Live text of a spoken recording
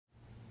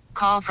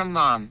Call from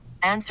mom.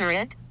 Answer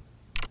it.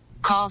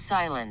 Call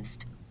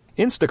silenced.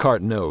 Instacart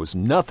knows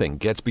nothing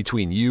gets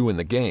between you and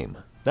the game.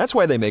 That's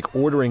why they make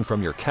ordering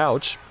from your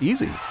couch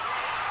easy.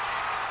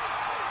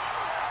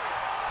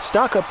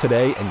 Stock up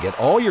today and get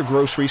all your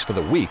groceries for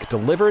the week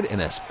delivered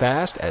in as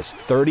fast as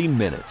 30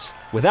 minutes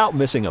without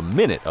missing a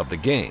minute of the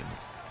game.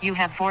 You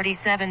have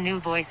 47 new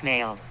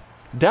voicemails.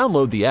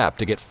 Download the app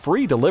to get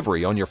free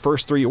delivery on your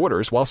first 3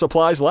 orders while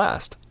supplies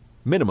last.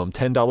 Minimum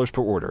 $10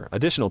 per order.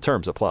 Additional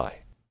terms apply.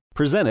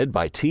 Presented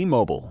by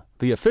T-Mobile,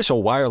 the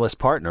official wireless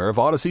partner of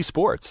Odyssey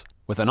Sports.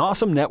 With an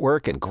awesome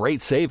network and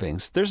great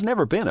savings, there's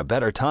never been a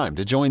better time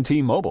to join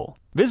T-Mobile.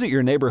 Visit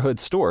your neighborhood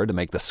store to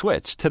make the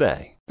switch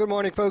today. Good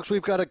morning, folks.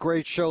 We've got a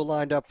great show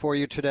lined up for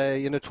you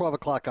today. In the 12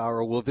 o'clock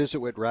hour, we'll visit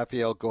with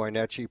Raphael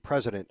Goyeneche,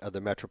 president of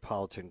the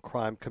Metropolitan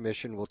Crime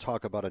Commission. We'll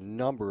talk about a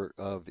number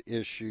of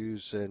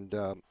issues, and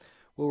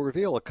we'll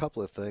reveal a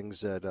couple of things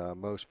that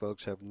most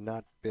folks have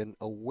not been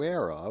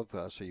aware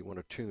of, so you want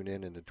to tune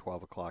in the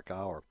 12 o'clock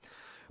hour.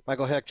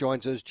 Michael Heck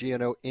joins us,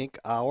 GNO Inc.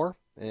 Hour,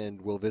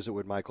 and we'll visit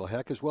with Michael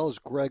Heck, as well as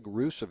Greg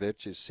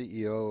Rusevich, is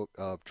CEO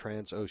of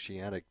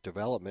Transoceanic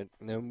Development.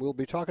 And we'll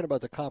be talking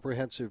about the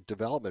comprehensive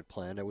development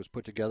plan that was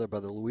put together by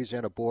the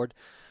Louisiana Board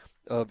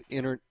of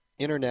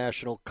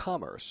International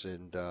Commerce.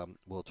 And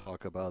we'll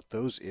talk about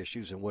those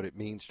issues and what it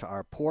means to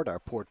our port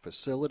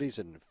facilities,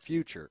 and the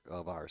future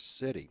of our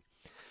city.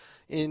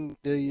 In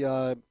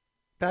the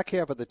back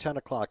half of the 10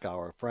 o'clock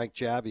hour, Frank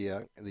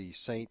Jabbia, the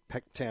St.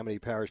 Tammany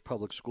Parish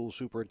Public School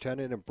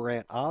Superintendent, and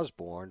Brant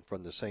Osborn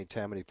from the St.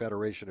 Tammany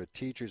Federation of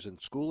Teachers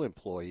and School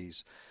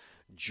Employees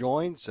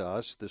joins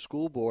us. The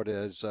school board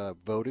has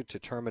voted to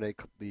terminate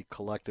the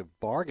collective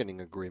bargaining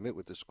agreement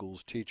with the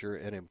school's teacher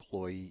and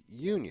employee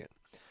union.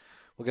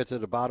 We'll get to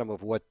the bottom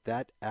of what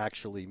that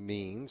actually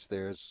means.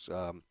 There's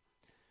a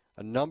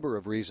number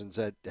of reasons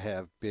that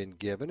have been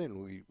given,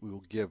 and we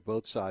will give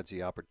both sides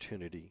the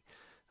opportunity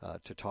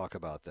to talk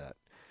about that.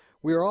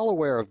 We are all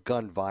aware of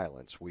gun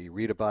violence. We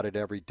read about it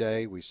every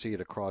day. We see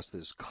it across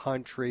this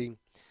country.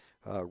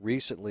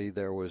 Recently,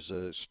 there was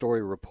a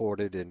story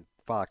reported in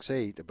Fox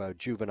 8 about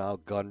juvenile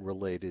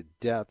gun-related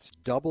deaths,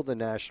 double the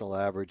national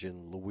average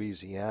in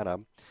Louisiana.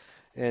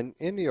 And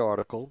in the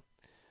article,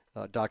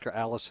 Dr.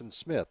 Alison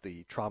Smith,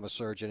 the trauma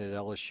surgeon at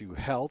LSU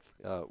Health,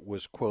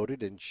 was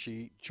quoted, and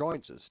she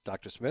joins us.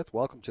 Dr. Smith,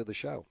 welcome to the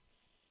show.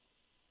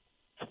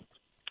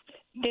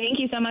 Thank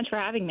you so much for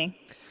having me.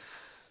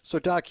 So,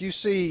 Doc, you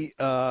see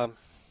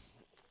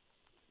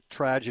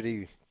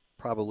tragedy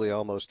probably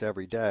almost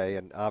every day,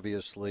 and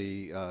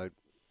obviously,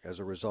 as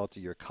a result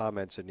of your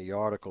comments in the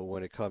article,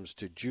 when it comes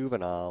to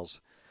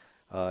juveniles,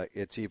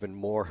 it's even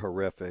more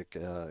horrific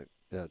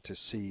to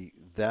see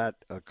that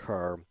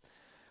occur.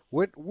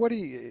 What do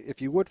you, if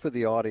you would, for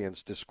the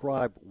audience,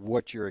 describe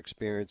what you're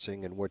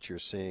experiencing and what you're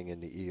seeing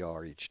in the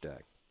ER each day?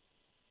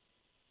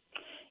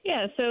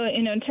 Yeah, so,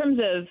 in terms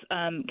of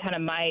kind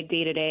of my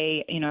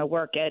day-to-day, I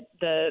work at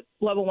the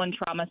Level 1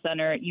 Trauma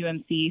Center at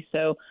UMC,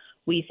 so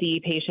we see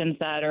patients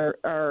that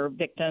are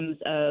victims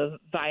of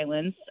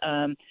violence.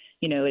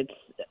 It's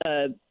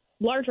a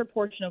larger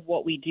portion of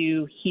what we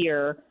do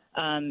here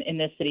in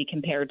this city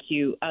compared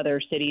to other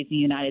cities in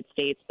the United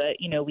States, but,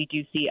 we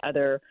do see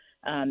other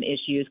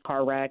issues,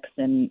 car wrecks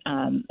and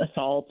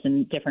assaults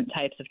and different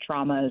types of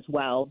trauma as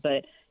well.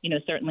 But,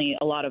 certainly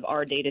a lot of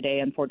our day-to-day,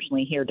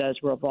 unfortunately, here does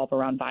revolve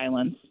around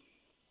violence.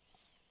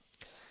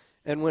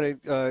 And when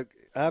it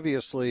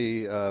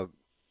obviously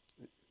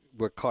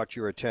what caught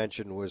your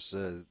attention was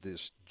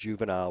this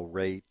juvenile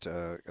rate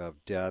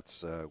of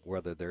deaths,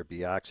 whether there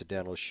be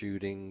accidental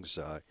shootings,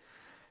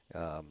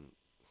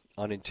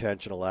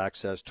 unintentional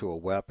access to a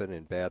weapon,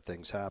 and bad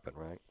things happen,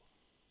 right?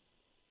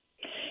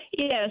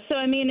 Yeah, so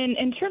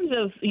in terms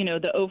of,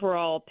 the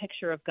overall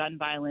picture of gun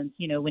violence,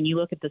 when you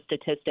look at the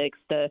statistics,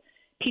 the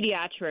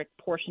pediatric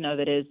portion of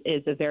it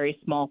is a very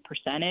small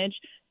percentage.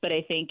 But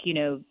I think,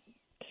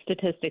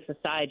 statistics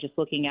aside, just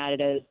looking at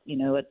it as,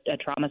 a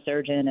trauma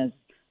surgeon, as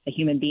a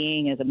human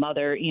being, as a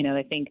mother,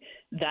 I think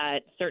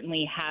that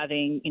certainly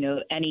having,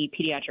 any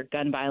pediatric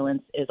gun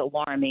violence is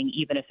alarming,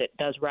 even if it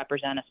does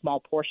represent a small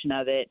portion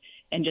of it.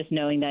 And just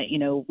knowing that,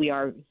 we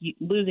are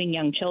losing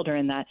young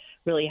children that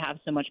really have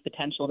so much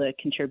potential to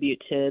contribute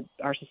to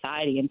our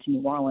society and to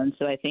New Orleans.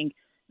 So I think,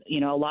 a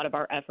lot of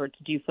our efforts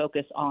do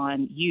focus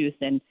on youth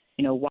and,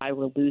 why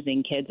we're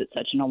losing kids at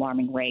such an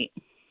alarming rate.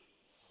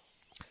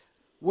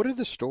 What are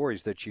the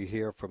stories that you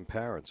hear from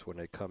parents when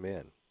they come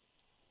in?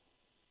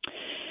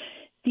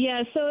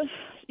 Yeah, so,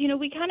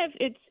 we kind of,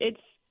 it's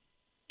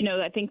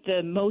I think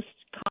the most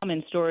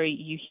common story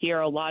you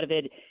hear, a lot of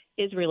it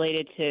is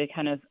related to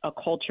kind of a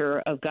culture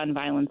of gun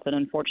violence that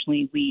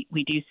unfortunately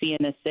we do see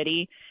in this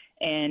city.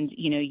 And,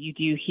 you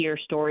do hear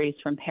stories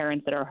from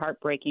parents that are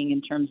heartbreaking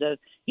in terms of,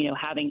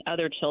 having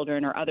other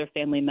children or other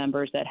family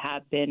members that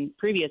have been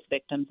previous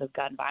victims of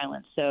gun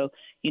violence. So,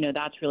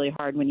 that's really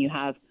hard when you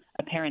have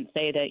a parent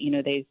say that,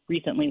 they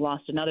recently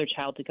lost another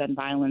child to gun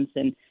violence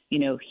and,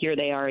 here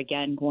they are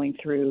again going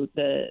through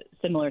the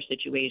similar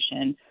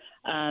situation.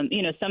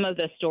 Some of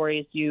the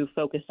stories do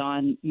focus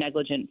on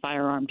negligent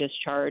firearm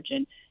discharge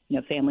and,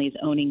 families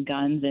owning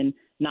guns and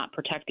not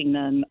protecting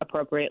them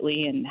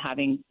appropriately and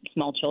having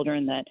small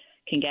children that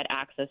can get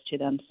access to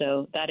them.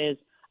 So that is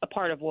a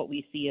part of what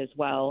we see as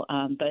well.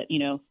 But,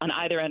 on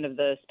either end of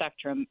the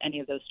spectrum, any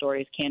of those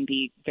stories can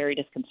be very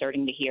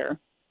disconcerting to hear.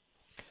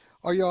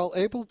 Are you all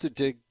able to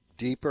dig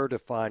deeper to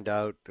find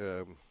out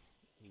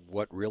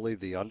what really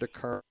the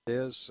undercurrent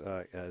is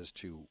as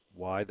to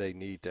why they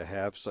need to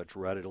have such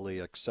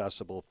readily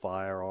accessible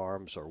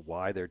firearms or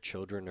why their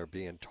children are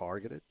being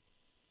targeted?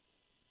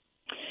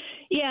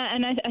 Yeah,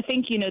 and I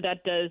think,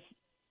 that does,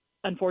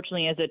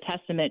 unfortunately, as a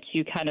testament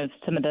to kind of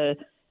some of the,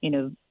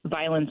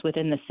 violence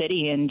within the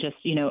city and just,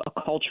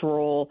 a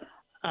cultural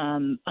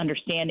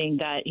understanding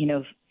that,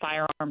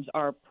 firearms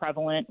are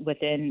prevalent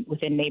within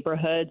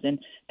neighborhoods and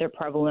they're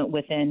prevalent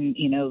within,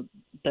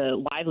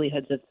 the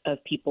livelihoods of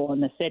people in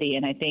the city.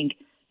 And I think,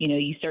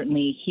 you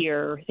certainly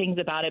hear things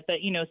about it, but,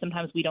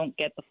 sometimes we don't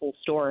get the full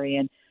story.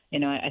 And,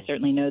 I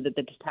certainly know that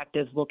the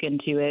detectives look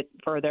into it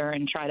further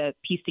and try to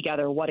piece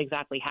together what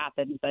exactly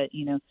happened. But,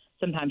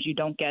 sometimes you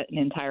don't get an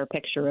entire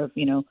picture of,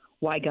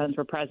 why guns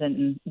were present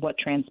and what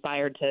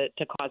transpired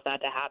to cause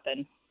that to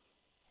happen.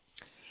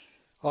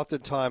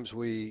 Oftentimes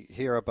we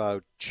hear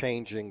about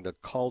changing the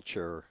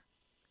culture.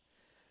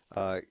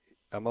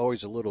 I'm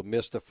always a little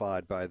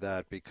mystified by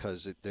that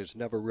because there's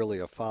never really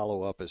a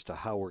follow-up as to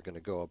how we're going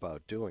to go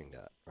about doing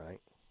that, right?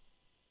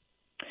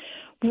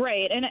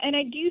 Right. And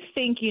I do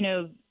think,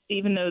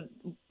 even though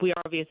we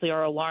obviously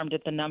are alarmed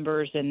at the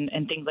numbers and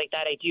things like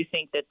that, I do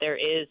think that there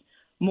is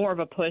more of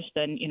a push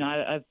than,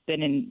 I've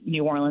been in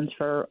New Orleans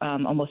for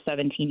almost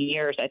 17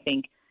 years. I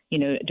think,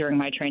 during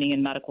my training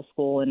in medical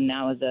school and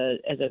now as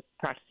a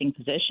practicing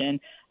physician,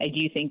 I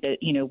do think that,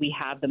 we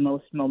have the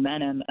most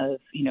momentum of,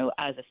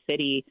 as a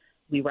city,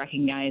 we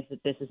recognize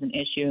that this is an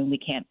issue and we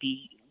can't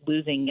be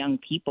losing young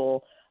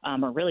people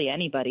or really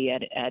anybody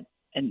at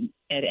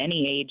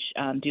any age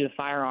due to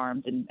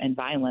firearms and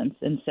violence.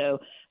 And so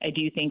I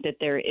do think that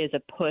there is a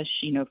push,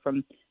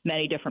 from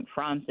many different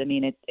fronts. I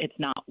mean, it's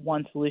not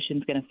one solution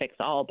is going to fix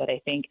all, but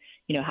I think,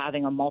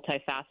 having a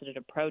multifaceted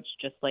approach,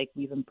 just like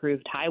we've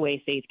improved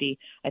highway safety,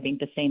 I think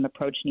the same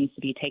approach needs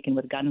to be taken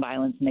with gun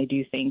violence. And I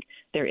do think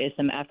there is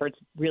some efforts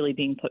really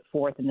being put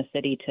forth in the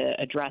city to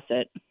address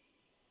it.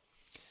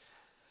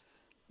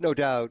 No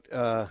doubt.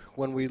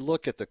 When we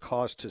look at the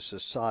cost to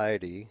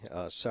society,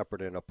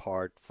 separate and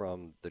apart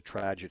from the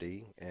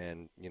tragedy,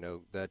 and,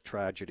 that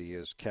tragedy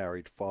is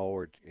carried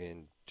forward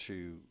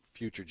into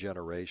future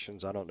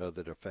generations, I don't know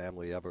that a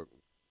family ever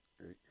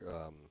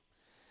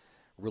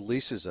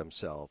releases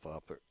himself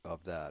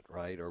of that,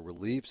 right, or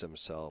relieves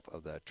himself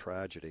of that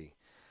tragedy.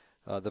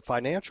 The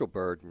financial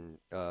burden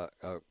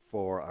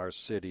for our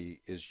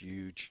city is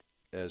huge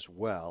as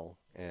well,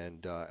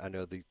 and I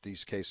know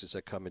these cases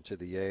that come into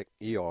the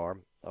ER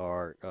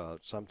are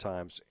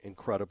sometimes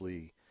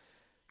incredibly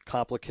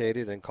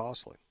complicated and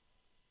costly.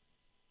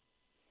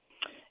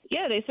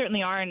 Yeah, they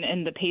certainly are,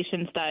 and the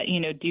patients that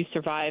do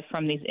survive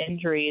from these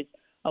injuries,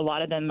 a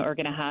lot of them are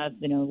going to have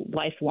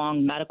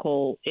lifelong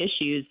medical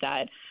issues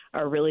that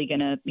are really going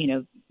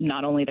to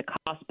not only the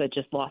cost but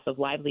just loss of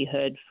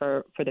livelihood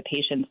for the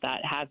patients that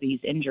have these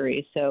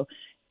injuries. So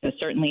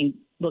certainly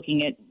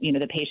looking at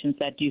the patients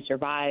that do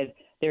survive,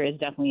 there is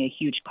definitely a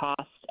huge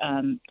cost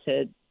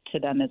to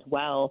them as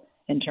well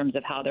in terms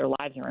of how their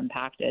lives are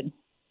impacted.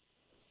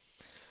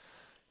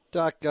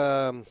 Doc,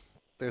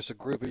 there's a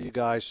group of you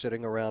guys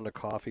sitting around a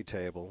coffee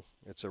table.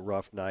 It's a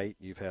rough night.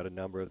 You've had a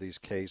number of these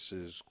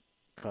cases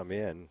come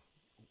in.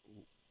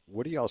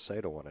 What do y'all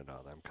say to one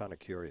another? I'm kind of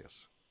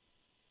curious.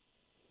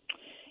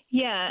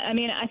 Yeah, I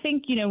mean, I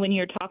think, when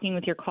you're talking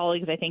with your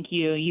colleagues, I think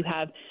you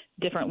have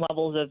different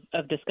levels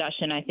of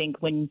discussion. I think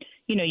when,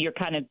 you're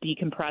kind of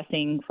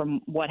decompressing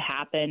from what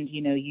happened,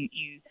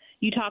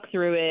 you talk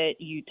through it,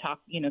 you talk,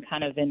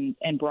 kind of in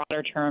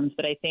broader terms.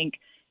 But I think,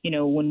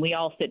 when we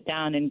all sit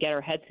down and get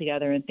our heads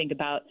together and think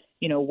about,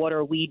 what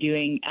are we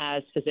doing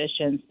as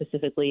physicians,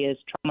 specifically as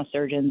trauma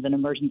surgeons and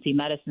emergency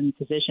medicine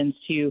physicians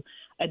to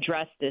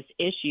address this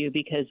issue,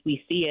 because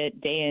we see it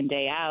day in,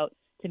 day out.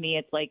 To me,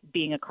 it's like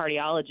being a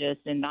cardiologist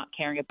and not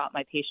caring about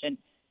my patient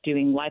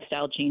doing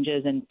lifestyle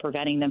changes and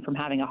preventing them from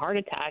having a heart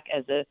attack.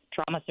 As a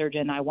trauma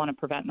surgeon, I want to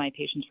prevent my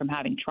patients from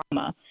having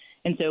trauma.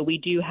 And so we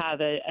do have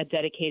a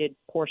dedicated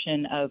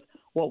portion of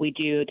what we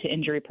do to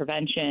injury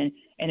prevention.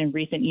 And in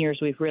recent years,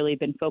 we've really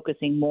been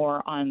focusing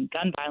more on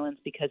gun violence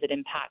because it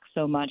impacts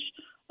so much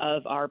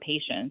of our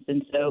patients.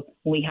 And so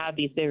when we have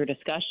these bigger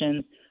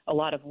discussions, a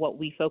lot of what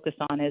we focus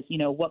on is,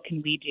 what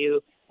can we do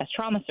as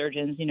trauma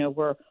surgeons?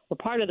 We're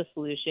part of the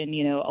solution.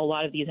 A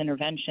lot of these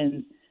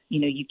interventions,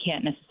 you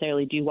can't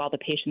necessarily do while the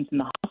patient's in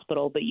the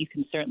hospital, but you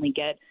can certainly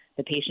get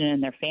the patient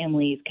and their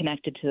families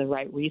connected to the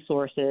right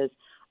resources,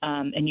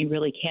 and you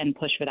really can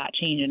push for that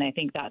change. And I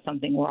think that's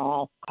something we're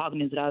all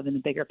cognizant of in the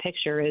bigger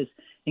picture is,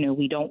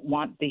 we don't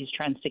want these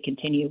trends to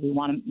continue. We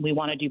want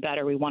to do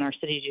better. We want our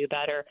city to do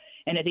better.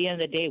 And at the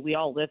end of the day, we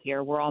all live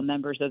here. We're all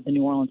members of the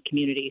New Orleans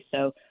community.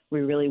 So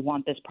we really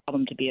want this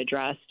problem to be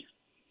addressed.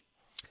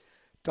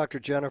 Dr.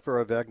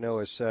 Jennifer Avegno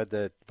has said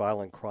that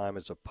violent crime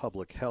is a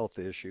public health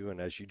issue,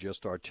 and as you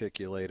just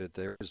articulated,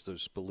 there is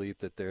this belief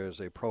that there is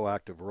a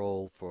proactive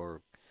role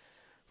for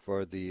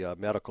the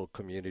medical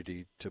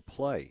community to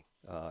play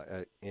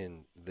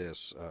in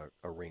this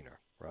arena,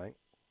 right?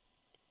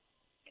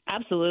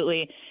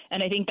 Absolutely.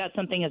 And I think that's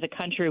something as a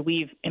country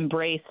we've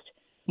embraced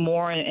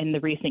more in the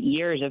recent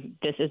years of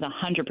this is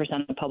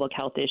 100% a public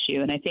health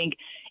issue. And I think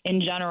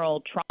in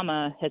general,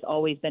 trauma has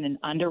always been an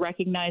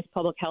under-recognized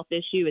public health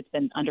issue. It's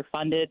been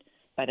underfunded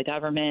by the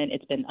government.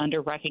 It's been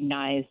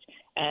under-recognized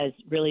as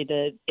really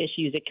the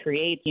issues it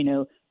creates,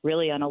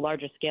 really on a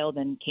larger scale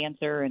than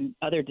cancer and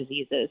other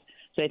diseases.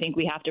 So I think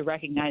we have to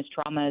recognize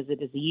trauma as a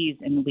disease,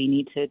 and we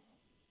need to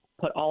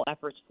put all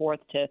efforts forth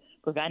to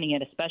preventing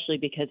it, especially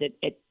because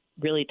it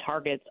really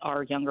targets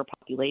our younger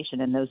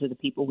population, and those are the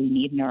people we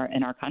need in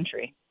our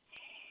country.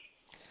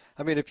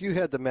 I mean, if you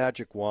had the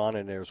magic wand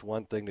and there's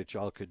one thing that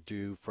y'all could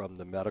do from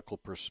the medical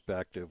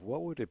perspective,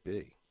 what would it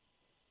be?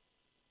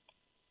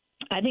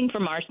 I think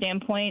from our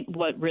standpoint,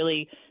 what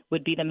really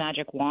would be the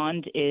magic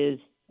wand is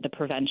the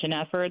prevention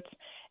efforts.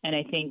 And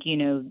I think,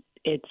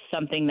 it's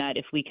something that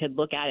if we could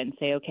look at it and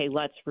say, okay,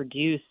 let's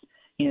reduce,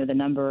 the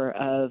number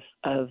of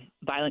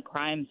violent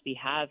crimes we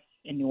have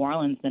in New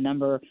Orleans, the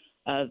number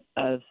of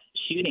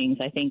shootings,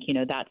 I think,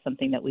 that's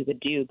something that we would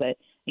do. But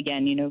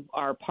again,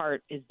 our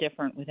part is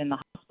different within the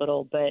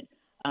hospital. But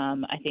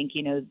I think,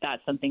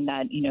 that's something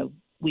that,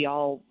 we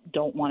all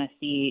don't want to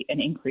see an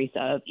increase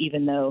of,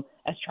 even though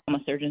as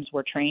trauma surgeons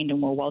we're trained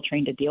and we're well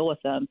trained to deal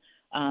with them.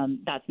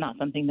 That's not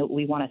something that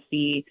we want to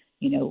see,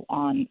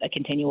 on a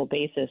continual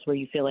basis where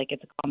you feel like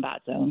it's a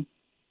combat zone.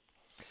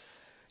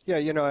 Yeah,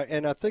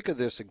 and I think of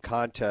this in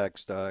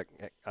context. I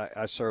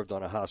served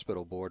on a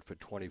hospital board for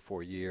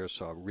 24 years,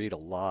 so I read a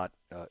lot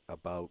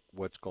about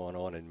what's going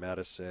on in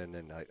medicine,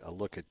 and I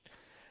look at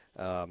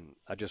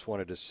I just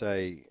wanted to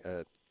say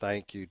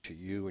thank you to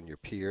you and your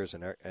peers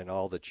and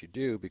all that you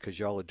do, because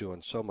y'all are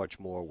doing so much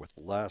more with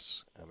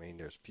less. I mean,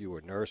 there's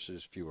fewer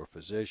nurses, fewer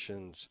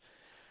physicians,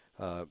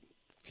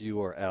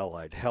 fewer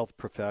allied health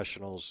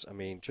professionals. I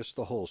mean, just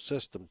the whole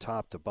system,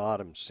 top to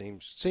bottom,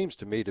 seems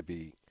to me to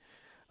be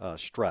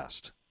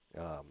stressed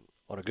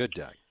on a good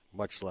day,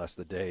 much less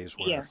the days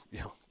where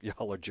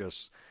y'all are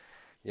just,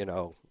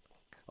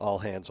 all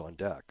hands on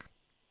deck.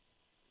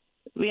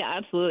 Yeah,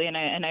 absolutely,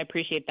 and I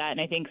appreciate that,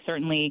 and I think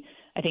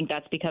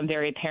that's become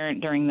very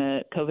apparent during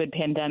the COVID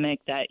pandemic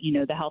that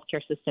the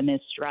healthcare system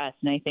is stressed,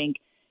 and I think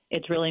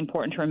it's really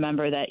important to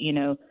remember that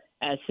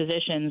as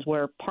physicians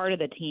we're part of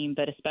the team,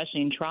 but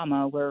especially in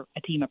trauma we're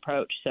a team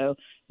approach. So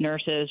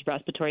nurses,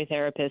 respiratory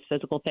therapists,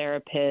 physical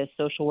therapists,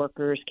 social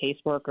workers,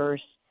 caseworkers,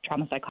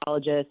 trauma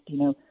psychologists,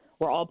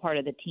 we're all part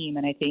of the team,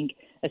 and I think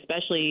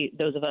especially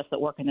those of us that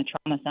work in the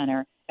trauma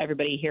center,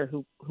 everybody here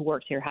who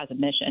works here has a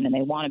mission, and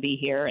they want to be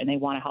here, and they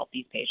want to help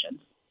these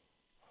patients.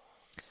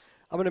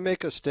 I'm going to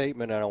make a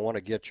statement, and I want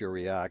to get your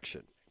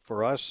reaction.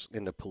 For us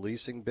in the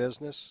policing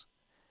business,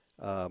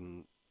 a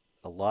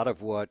lot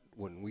of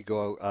when we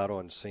go out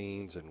on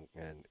scenes and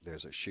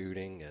there's a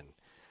shooting and,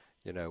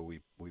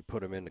 we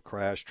put them in the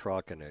crash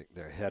truck and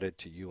they're headed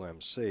to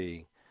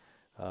UMC,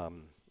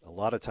 a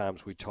lot of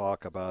times we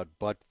talk about,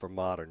 but for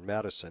modern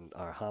medicine,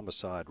 our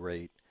homicide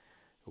rate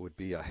would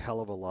be a hell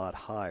of a lot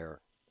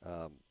higher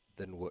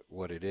than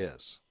what it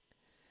is.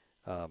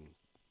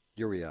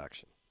 Your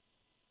reaction?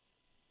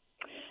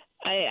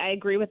 I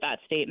agree with that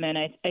statement.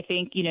 I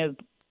think,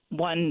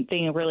 one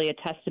thing really a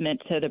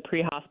testament to the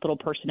pre-hospital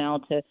personnel,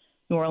 to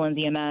New Orleans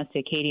EMS,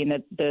 to Katie,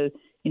 and the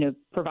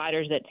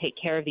providers that take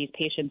care of these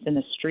patients in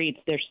the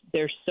streets.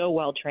 They're so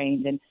well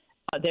trained, and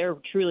they're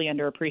truly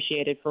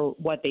underappreciated for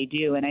what they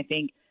do. And I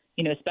think,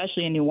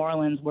 especially in New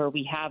Orleans, where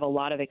we have a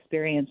lot of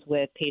experience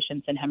with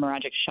patients in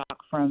hemorrhagic shock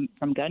from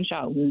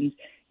gunshot wounds,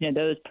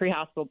 those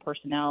pre-hospital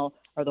personnel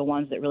are the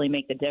ones that really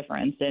make the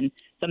difference. And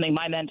something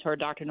my mentor,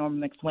 Dr.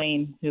 Norman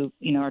McSwain, who,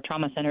 our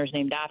trauma center is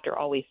named after,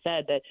 always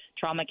said that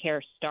trauma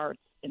care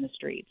starts in the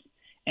streets.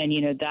 And,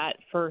 that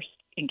first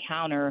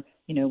encounter,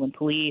 when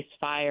police,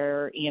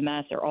 fire,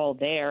 EMS are all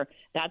there,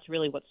 that's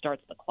really what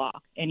starts the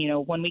clock. And,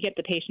 when we get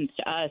the patients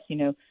to us,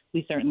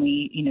 we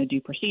certainly,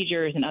 do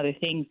procedures and other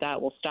things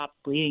that will stop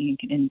bleeding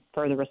and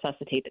further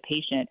resuscitate the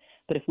patient.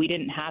 But if we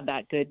didn't have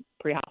that good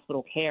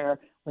pre-hospital care,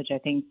 which I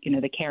think,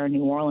 the care in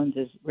New Orleans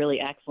is really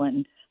excellent,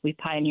 and we've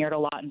pioneered a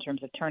lot in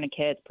terms of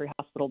tourniquets,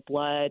 pre-hospital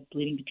blood,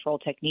 bleeding control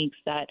techniques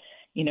that,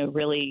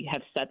 really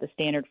have set the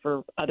standard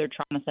for other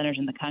trauma centers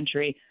in the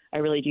country. I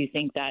really do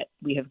think that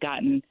we have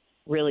gotten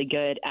really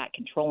good at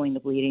controlling the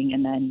bleeding,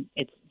 and then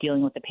it's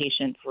dealing with the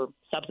patient for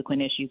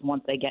subsequent issues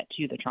once they get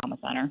to the trauma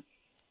center.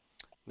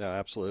 No,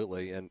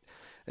 absolutely. And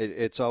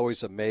it's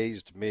always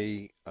amazed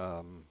me,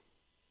 there's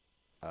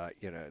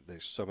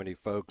so many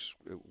folks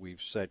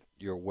we've sent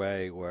your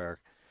way where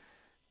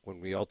when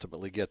we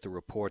ultimately get the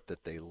report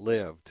that they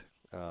lived,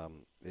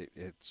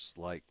 it's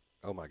like,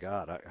 oh my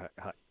God,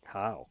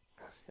 how?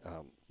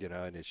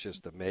 And it's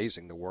just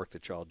amazing the work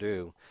that y'all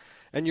do.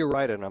 And you're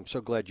right, and I'm so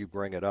glad you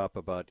bring it up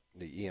about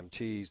the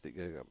EMTs,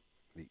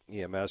 the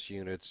EMS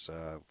units,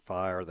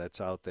 fire that's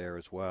out there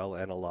as well,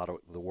 and a lot of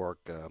the work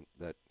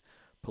that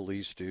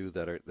police do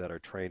that are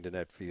trained in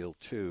that field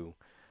too.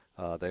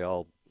 They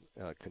all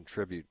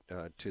contribute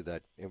to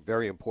that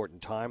very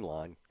important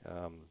timeline,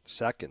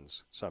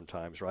 seconds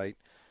sometimes, right?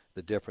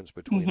 The difference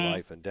between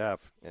life and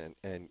death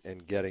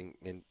and getting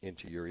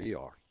into your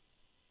ER.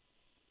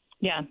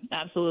 Yeah,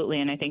 absolutely.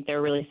 And I think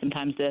they're really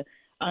sometimes the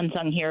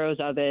unsung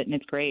heroes of it. And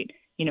it's great,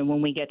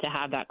 when we get to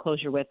have that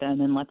closure with them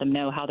and let them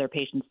know how their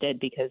patients did,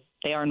 because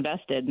they are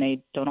invested and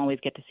they don't always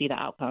get to see the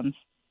outcomes.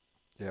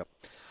 Yeah.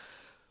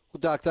 Well,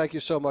 Doc, thank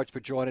you so much for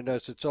joining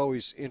us. It's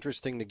always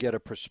interesting to get a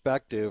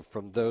perspective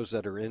from those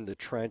that are in the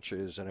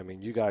trenches. And, I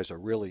mean, you guys are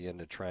really in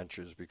the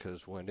trenches,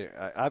 because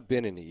I've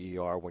been in the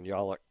ER when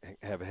y'all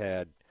have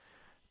had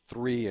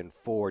 3 and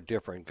 4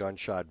 different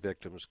gunshot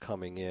victims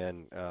coming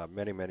in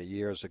many, many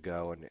years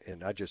ago,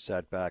 and I just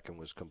sat back and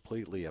was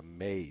completely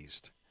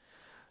amazed.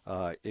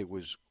 It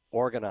was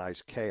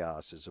organized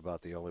chaos is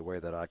about the only way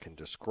that I can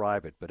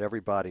describe it, but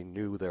everybody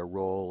knew their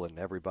role and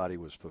everybody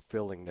was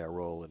fulfilling their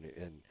role, and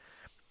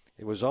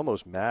it was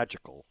almost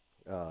magical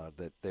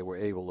that they were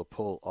able to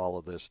pull all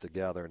of this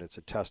together, and it's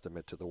a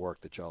testament to the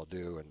work that y'all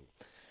do, and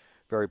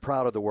very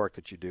proud of the work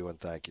that you do, and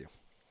thank you.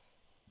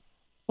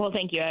 Well,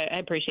 thank you. I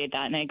appreciate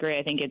that, and I agree.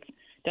 I think it's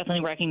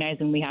definitely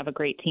recognizing we have a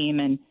great team,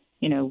 and,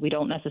 we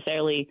don't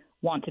necessarily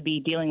want to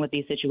be dealing with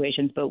these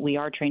situations, but we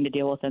are trained to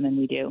deal with them, and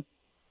we do.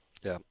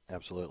 Yeah,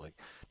 absolutely.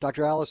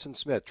 Dr. Alison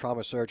Smith,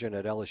 trauma surgeon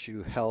at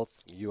LSU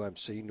Health,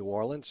 UMC, New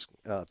Orleans.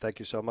 Thank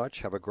you so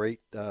much. Have a great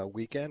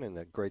weekend and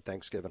a great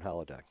Thanksgiving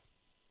holiday.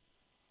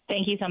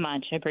 Thank you so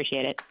much. I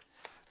appreciate it.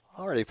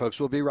 All righty, folks.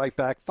 We'll be right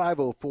back.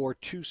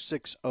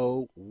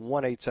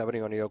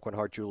 504-260-1870 on the Oakland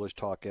Heart Jewelers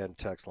Talk and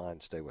Text line.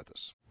 Stay with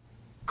us.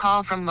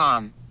 Call from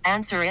mom.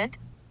 Answer it.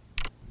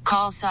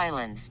 Call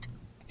silenced.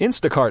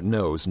 Instacart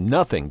knows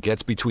nothing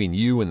gets between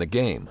you and the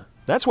game.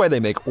 That's why they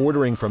make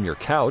ordering from your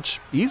couch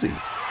easy.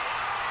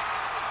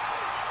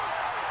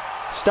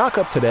 Stock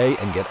up today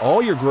and get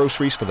all your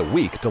groceries for the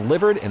week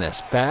delivered in as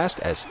fast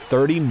as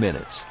 30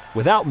 minutes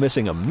without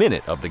missing a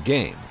minute of the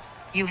game.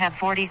 You have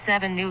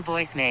 47 new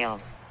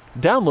voicemails.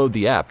 Download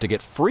the app to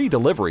get free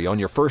delivery on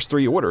your first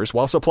 3 orders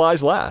while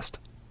supplies last.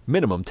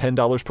 Minimum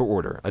 $10 per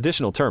order.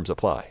 Additional terms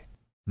apply.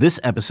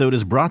 This episode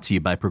is brought to you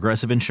by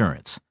Progressive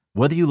Insurance.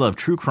 Whether you love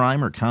true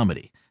crime or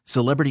comedy,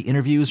 celebrity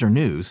interviews or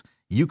news,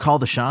 you call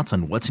the shots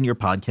on what's in your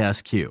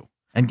podcast queue.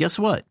 And guess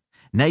what?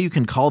 Now you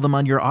can call them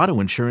on your auto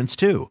insurance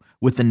too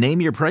with the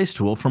Name Your Price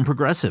tool from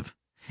Progressive.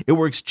 It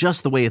works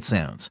just the way it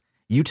sounds.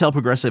 You tell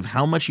Progressive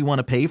how much you want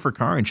to pay for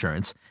car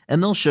insurance,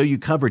 and they'll show you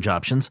coverage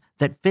options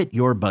that fit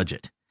your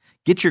budget.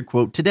 Get your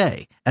quote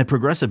today at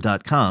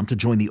Progressive.com to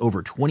join the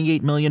over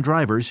 28 million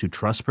drivers who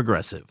trust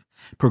Progressive.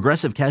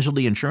 Progressive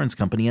Casualty Insurance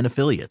Company and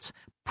Affiliates.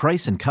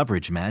 Price and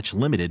coverage match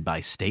limited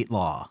by state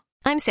law.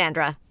 I'm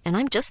Sandra, and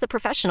I'm just the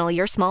professional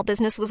your small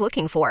business was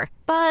looking for.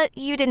 But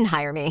you didn't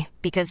hire me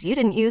because you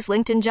didn't use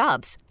LinkedIn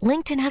Jobs.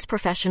 LinkedIn has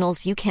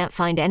professionals you can't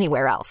find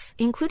anywhere else,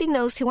 including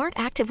those who aren't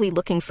actively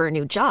looking for a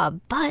new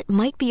job, but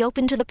might be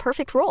open to the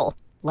perfect role,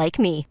 like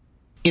me.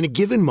 In a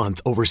given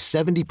month, over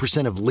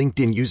 70% of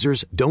LinkedIn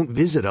users don't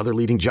visit other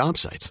leading job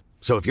sites.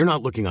 So if you're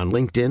not looking on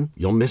LinkedIn,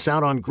 you'll miss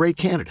out on great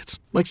candidates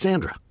like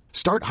Sandra.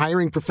 Start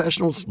hiring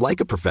professionals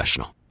like a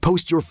professional.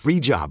 Post your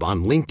free job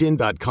on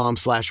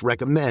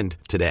linkedin.com/recommend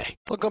today.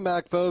 Welcome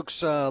back,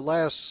 folks.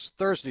 Last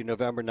Thursday,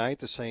 November 9th,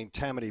 the St.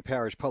 Tammany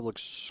Parish Public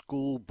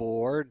School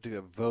Board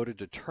voted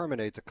to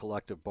terminate the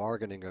collective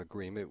bargaining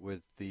agreement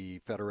with the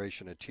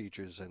Federation of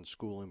Teachers and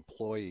School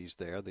Employees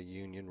there, the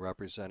union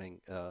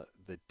representing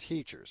the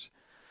teachers,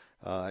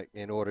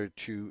 in order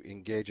to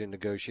engage in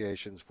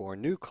negotiations for a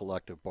new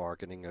collective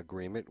bargaining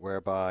agreement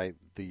whereby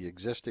the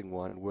existing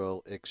one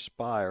will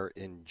expire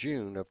in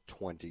June of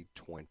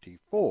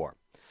 2024.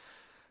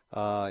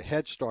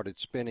 Head started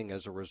spinning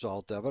as a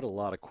result of it. A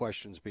lot of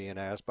questions being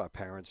asked by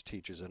parents,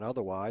 teachers, and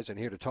otherwise. And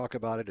here to talk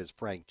about it is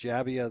Frank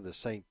Jabbia, the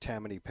St.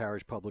 Tammany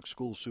Parish Public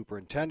School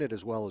Superintendent,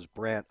 as well as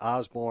Brant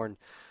Osborn,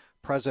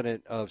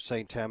 President of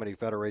St. Tammany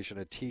Federation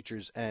of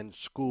Teachers and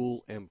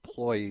School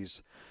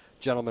Employees.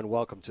 Gentlemen,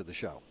 welcome to the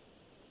show.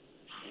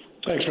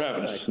 Thanks for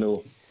having us. Thanks,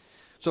 Newell.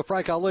 So,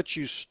 Frank, I'll let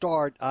you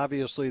start.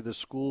 Obviously, the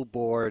school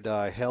board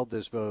held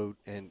this vote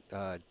and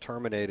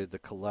terminated the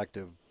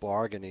collective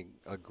bargaining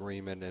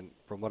agreement. And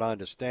from what I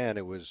understand,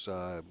 it was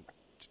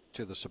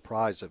to the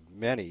surprise of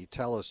many.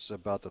 Tell us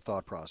about the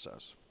thought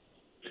process.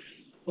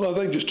 Well, I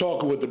think just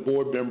talking with the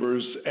board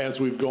members as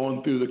we've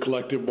gone through the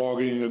collective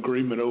bargaining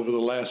agreement over the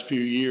last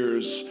few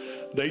years,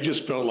 they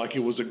just felt like it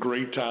was a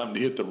great time to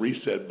hit the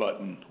reset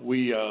button.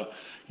 We,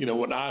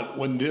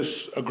 when this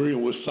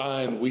agreement was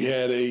signed, we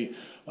had a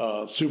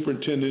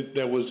superintendent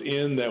that was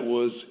in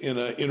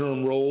an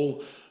interim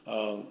role,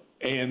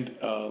 and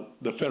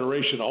the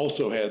Federation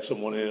also had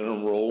someone in an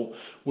interim role.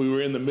 We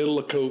were in the middle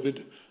of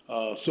COVID,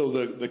 so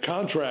the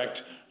contract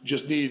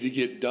just needed to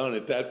get done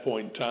at that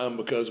point in time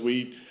because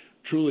we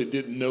truly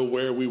didn't know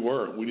where we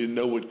were. We didn't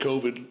know what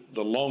COVID,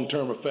 the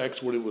long-term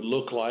effects, what it would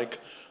look like,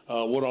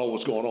 what all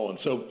was going on.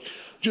 So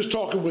just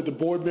talking with the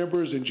board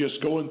members and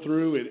just going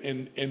through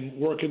and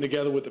working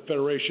together with the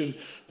Federation,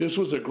 this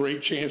was a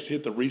great chance to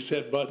hit the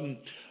reset button.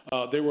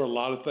 There were a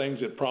lot of things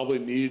that probably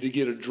needed to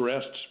get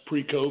addressed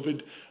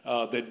pre-COVID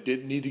that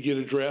didn't need to get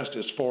addressed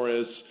as far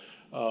as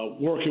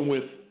working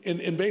with,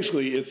 and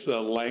basically it's the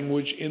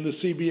language in the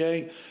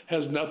CBA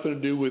has nothing to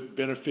do with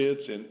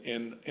benefits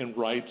and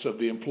rights of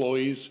the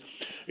employees.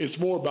 It's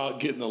more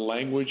about getting the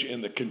language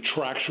and the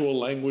contractual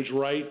language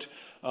right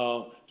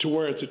to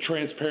where it's a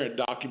transparent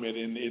document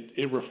and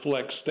it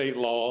reflects state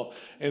law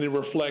and it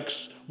reflects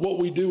what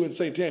we do in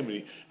St.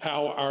 Tammany,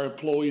 how our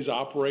employees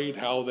operate,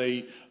 what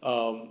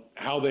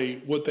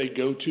they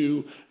go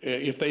to,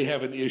 if they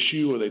have an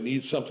issue or they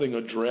need something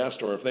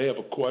addressed or if they have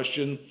a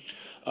question.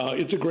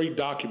 It's a great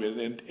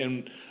document,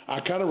 and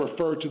I kind of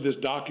refer to this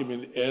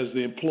document as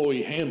the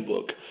employee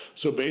handbook.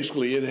 So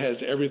basically it has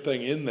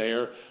everything in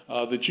there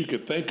that you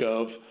could think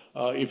of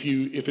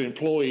if an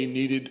employee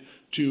needed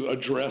to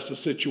address a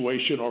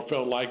situation or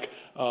felt like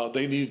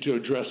they needed to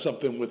address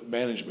something with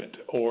management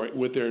or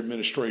with their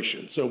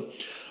administration. So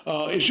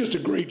it's just a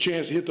great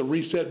chance to hit the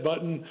reset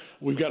button.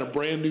 We've got a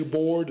brand new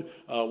board.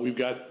 We've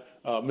got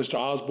Mr.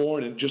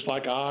 Osborn, and just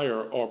like I,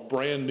 are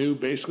brand new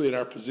basically in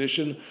our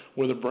position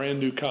with a brand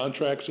new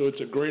contract. So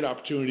it's a great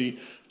opportunity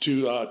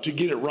to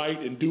get it right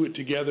and do it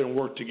together and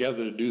work together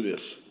to do this.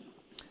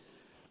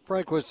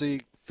 Frank, was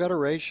the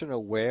Federation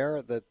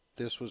aware that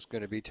this was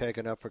going to be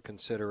taken up for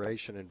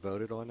consideration and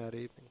voted on that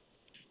evening?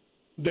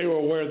 They were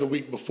aware the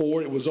week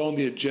before. It was on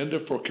the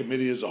agenda for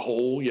committee as a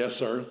whole. Yes,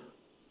 sir.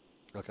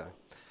 Okay.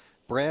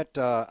 Brant,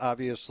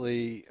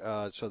 obviously,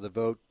 so the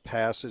vote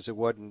passes. It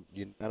wasn't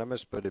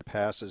unanimous, but it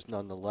passes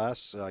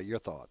nonetheless. Your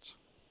thoughts?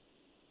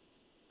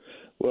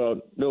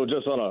 Well, no,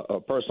 just on a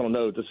personal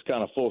note, this is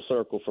kind of full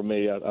circle for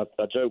me.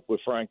 I joke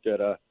with Frank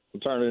that I'm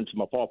turning into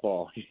my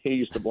pawpaw. He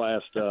used to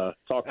blast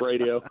talk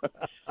radio,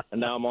 and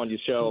now I'm on your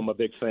show. I'm a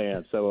big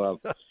fan. So,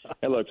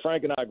 and look,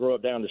 Frank and I grew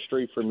up down the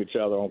street from each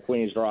other on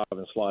Queens Drive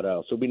and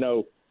Slidell. So we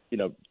know,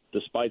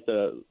 despite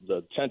the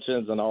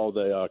tensions and all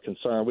the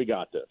concern, we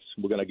got this.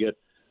 We're going to get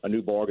a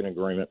new bargaining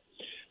agreement.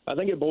 I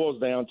think it boils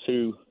down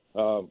to,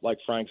 like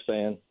Frank's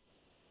saying,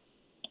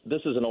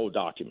 this is an old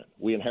document.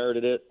 We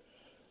inherited it.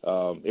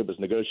 It was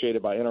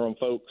negotiated by interim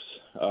folks.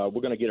 We're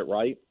going to get it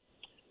right.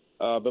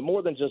 But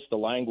more than just the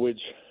language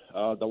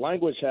has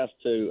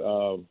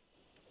to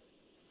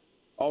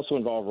also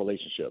involve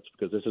relationships,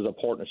 because this is a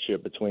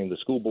partnership between the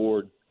school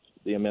board,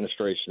 the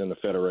administration, and the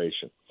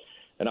Federation.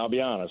 And I'll be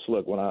honest,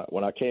 look,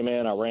 when I came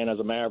in, I ran as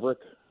a Maverick.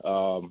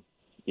 The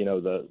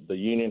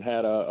union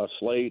had a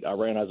slate. I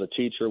ran as a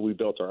teacher. We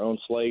built our own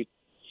slate,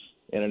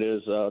 and it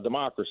is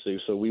democracy.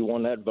 So we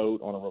won that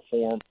vote on a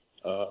reform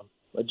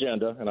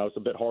agenda, and I was a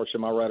bit harsh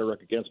in my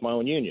rhetoric against my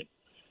own union.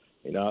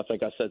 I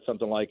think I said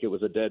something like it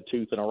was a dead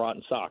tooth and a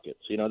rotten socket.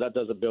 So, that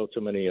doesn't build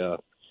too many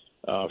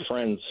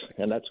friends,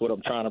 and that's what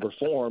I'm trying to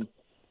reform.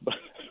 But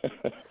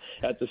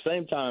at the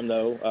same time,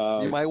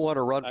 though, you might want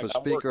to run for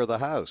Speaker of the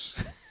House.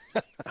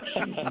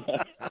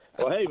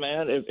 Well, hey,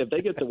 man, if they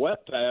get the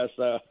wet pass,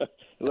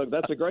 look,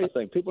 that's a great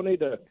thing. People need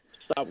to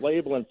stop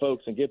labeling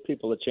folks and give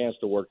people a chance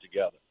to work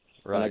together.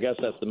 Right. And I guess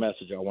that's the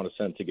message I want to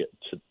send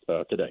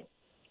today.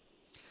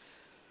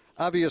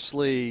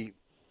 Obviously,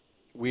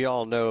 we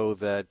all know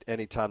that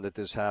anytime that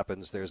this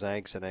happens, there's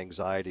angst and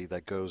anxiety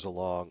that goes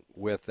along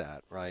with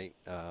that, right?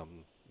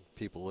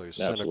 People are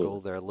cynical.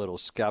 Absolutely. They're a little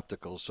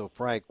skeptical. So,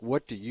 Frank,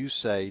 what do you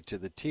say to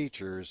the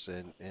teachers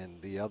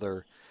and the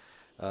other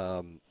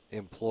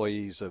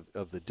employees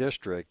of the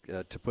district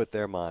to put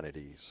their mind at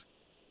ease?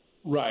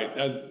 Right.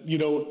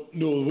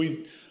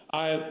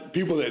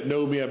 People that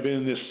know me, I've been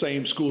in this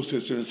same school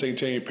system in St.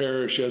 Tammany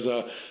Parish as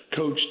a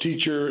coach,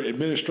 teacher,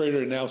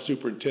 administrator, and now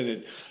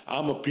superintendent.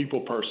 I'm a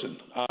people person.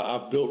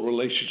 I've built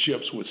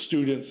relationships with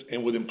students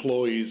and with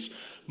employees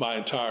my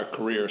entire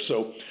career.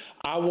 So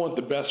I want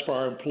the best for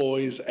our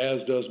employees, as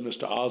does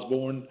Mr.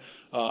 Osborn.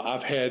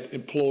 I've had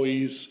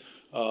employees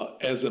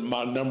as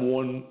my number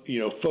one,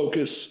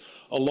 focus,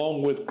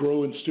 along with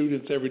growing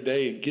students every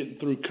day and getting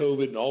through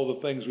COVID and all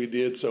the things we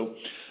did. So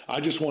I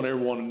just want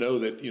everyone to know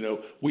that,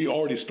 we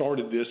already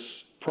started this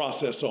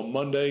process on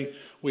Monday.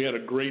 We had a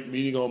great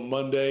meeting on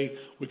Monday.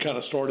 We kind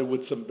of started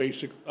with some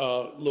basic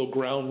little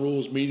ground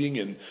rules meeting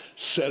and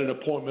set an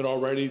appointment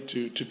already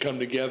to come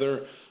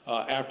together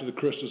after the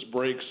Christmas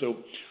break.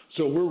 So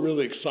we're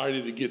really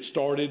excited to get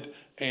started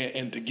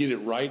and to get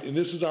it right. And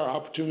this is our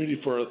opportunity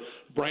for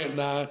Brant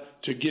and I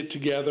to get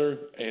together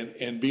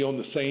and be on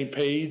the same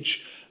page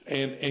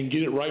and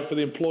get it right for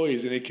the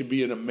employees. And it can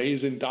be an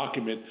amazing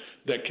document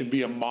that can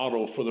be a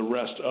model for the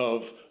rest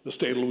of the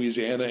state of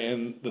Louisiana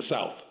and the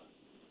South.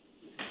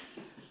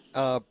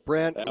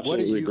 Brant,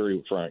 absolutely agree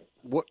with Frank.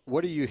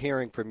 What are you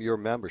hearing from your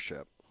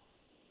membership?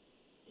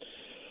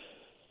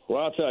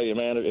 Well, I'll tell you,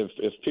 man,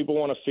 if people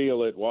want to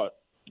feel it,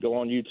 go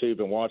on YouTube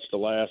and watch the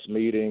last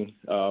meeting.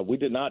 We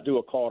did not do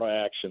a call to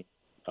action.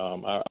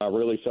 I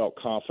really felt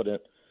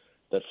confident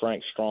that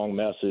Frank's strong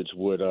message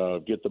would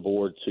get the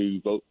board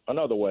to vote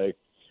another way.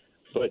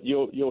 But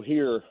you'll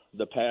hear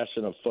the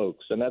passion of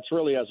folks, and that's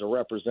really as a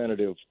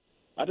representative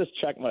I just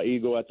checked my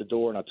ego at the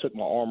door and I took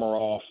my armor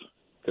off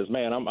because,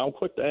 man, I'm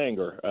quick to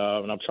anger,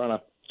 and I'm trying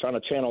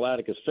to channel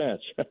Atticus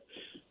Finch.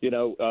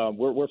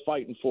 We're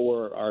fighting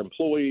for our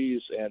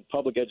employees and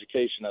public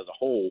education as a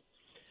whole,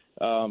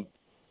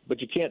 but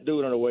you can't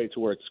do it in a way to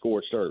where it's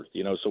scorched earth.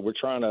 So we're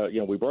trying to,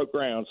 we broke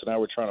ground, so now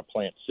we're trying to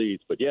plant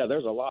seeds. But yeah,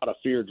 there's a lot of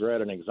fear,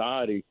 dread, and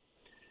anxiety,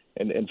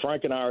 and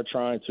Frank and I are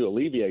trying to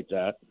alleviate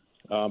that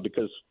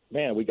because,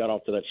 man, we got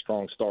off to that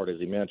strong start, as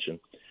he mentioned.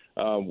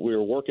 We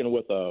were working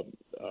with a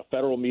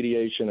federal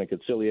mediation and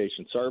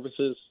conciliation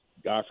services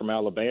guy from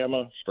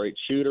Alabama, straight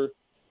shooter.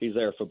 He's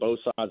there for both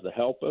sides to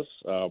help us.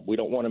 We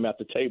don't want him at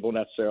the table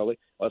necessarily,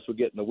 unless we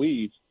get in the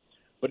weeds,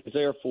 but he's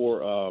there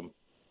for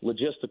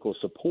logistical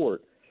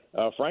support.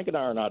 Frank and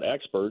I are not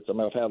experts. I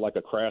mean, I've had like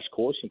a crash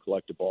course in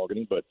collective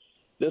bargaining, but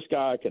this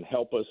guy can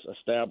help us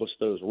establish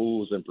those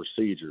rules and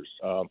procedures.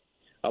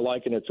 I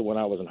liken it to when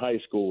I was in high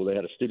school. They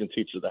had a student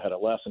teacher that had a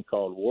lesson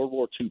called World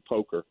War II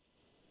Poker.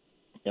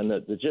 And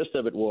the gist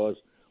of it was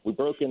we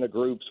broke into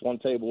groups. One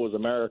table was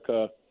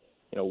America,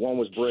 one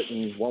was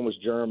Britain, one was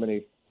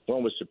Germany,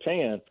 one was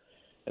Japan.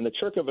 And the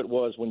trick of it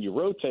was when you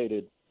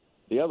rotated,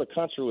 the other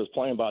country was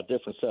playing by a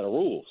different set of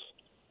rules.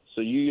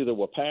 So you either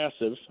were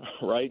passive,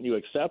 right, and you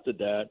accepted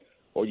that,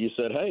 or you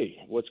said, hey,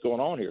 what's going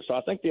on here? So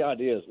I think the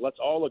idea is let's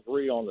all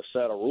agree on the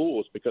set of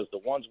rules because the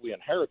ones we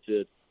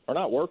inherited are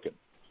not working.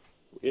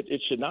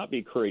 It should not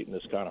be creating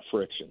this kind of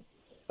friction.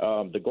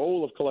 The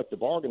goal of collective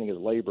bargaining is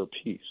labor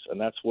peace, and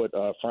that's what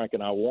Frank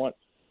and I want.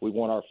 We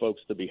want our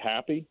folks to be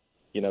happy,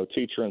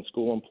 teacher and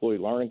school employee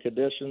learning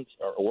conditions,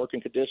 or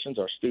working conditions,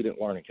 or student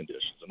learning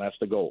conditions, and that's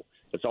the goal.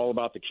 It's all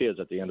about the kids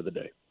at the end of the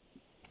day.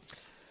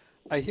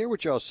 I hear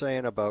what y'all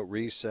saying about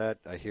reset.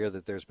 I hear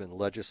that there's been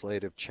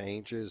legislative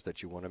changes,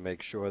 that you want to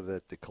make sure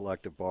that the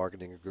collective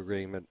bargaining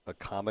agreement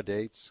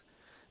accommodates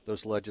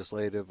those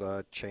legislative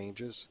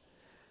changes.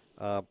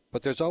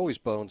 But there's always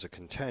bones of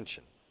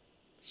contention.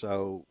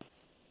 So,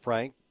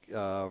 Frank,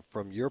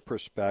 from your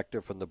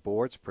perspective, from the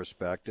board's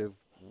perspective,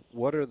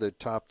 what are the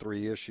top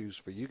three issues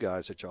for you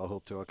guys that y'all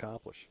hope to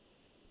accomplish?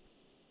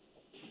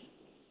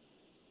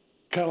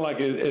 Kind of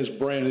like as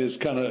Brant has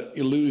kind of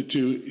alluded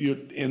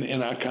to,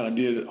 and I kind of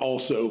did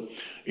also,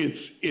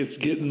 it's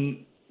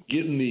getting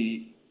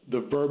the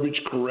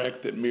verbiage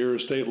correct that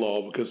mirrors state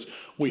law, because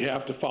we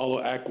have to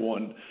follow Act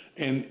 1,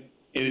 and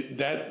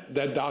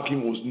that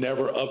document was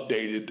never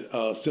updated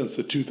since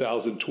the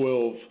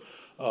 2012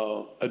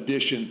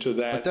 addition to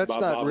that. But that's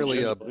not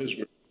really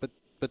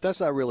But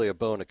that's not really a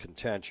bone of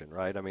contention,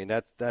 right? I mean,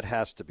 that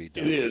has to be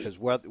done. It is. Because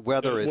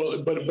whether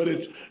it's...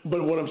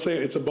 But what I'm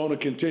saying, it's a bone of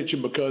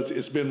contention because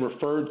it's been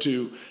referred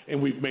to,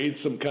 and we've made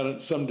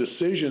some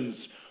decisions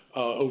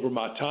over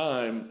my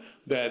time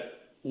that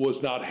was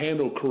not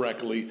handled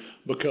correctly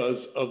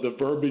because of the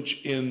verbiage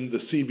in the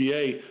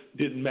CBA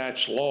didn't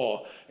match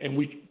law. And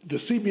the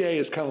CBA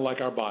is kind of like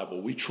our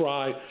Bible. We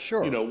try,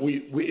 sure.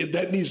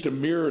 That needs to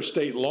mirror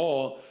state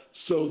law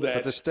so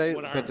that the state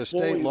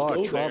law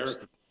trumps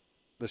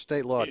the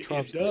state law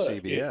trumps the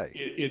CBA.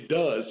 It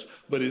does,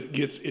 but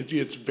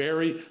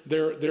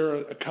there are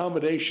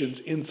accommodations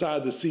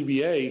inside the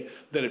CBA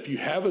that if you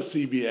have a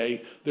CBA,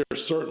 there are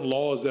certain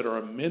laws that are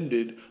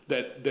amended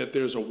that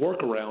there's a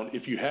workaround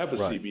if you have a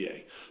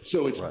CBA.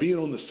 So it's being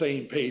on the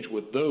same page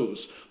with those.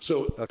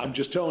 So okay. I'm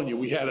just telling you,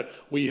 we had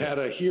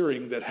a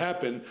hearing that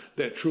happened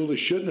that truly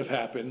shouldn't have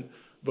happened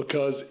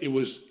because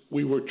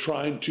we were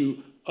trying to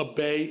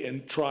obey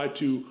and try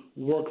to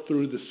work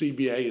through the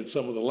CBA and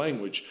some of the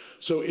language.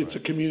 So it's a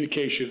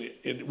communication,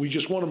 and we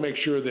just want to make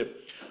sure that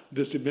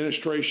this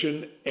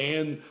administration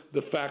and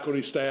the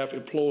faculty, staff,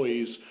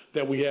 employees,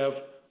 that we have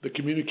the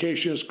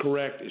communication is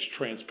correct, it's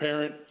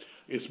transparent,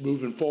 it's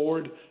moving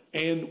forward,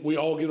 and we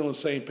all get on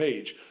the same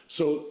page.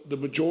 So the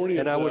majority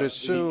of the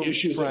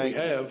issues that we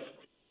have...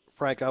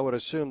 Frank, I would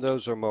assume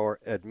those are more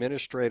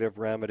administrative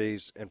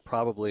remedies and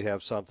probably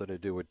have something to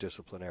do with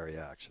disciplinary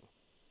action.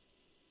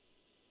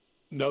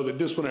 No, the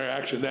disciplinary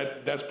action,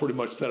 that's pretty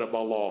much set up by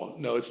law.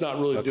 No, it's not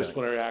really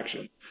disciplinary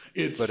action.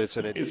 It's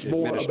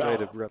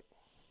administrative.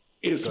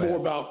 It's more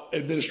about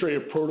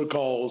administrative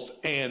protocols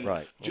and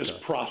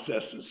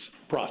processes.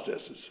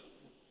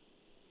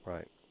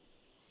 Right.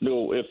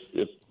 No, if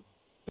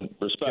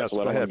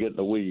respectfully, I don't want to get in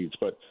the weeds,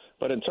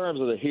 but in terms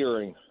of the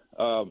hearing,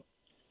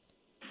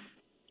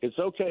 it's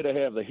okay to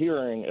have the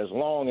hearing as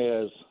long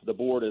as the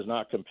board is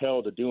not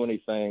compelled to do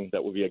anything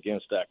that would be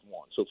against Act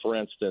 1. So, for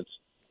instance,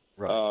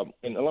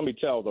 and let me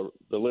tell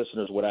the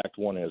listeners what Act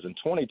 1 is. In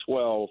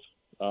 2012,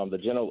 the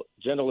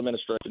General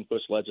Administration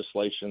pushed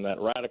legislation that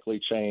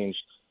radically changed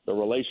the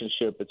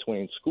relationship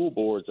between school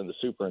boards and the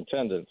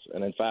superintendents,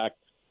 and in fact,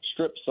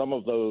 stripped some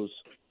of those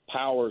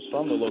powers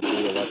from the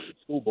locally elected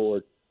school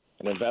board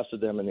and invested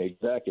them in the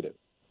executive.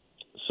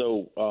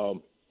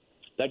 So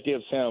that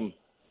gives him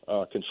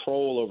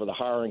control over the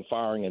hiring,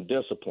 firing, and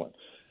discipline.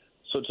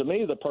 So to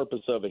me, the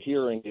purpose of a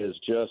hearing is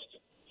just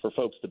for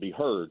folks to be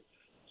heard.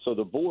 So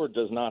the board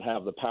does not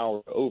have the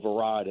power to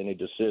override any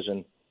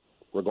decision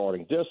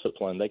regarding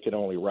discipline. They can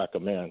only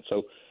recommend.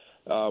 So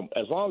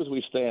as long as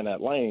we stay in that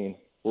lane,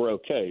 we're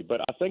okay. But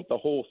I think the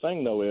whole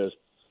thing, though, is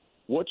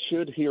what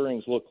should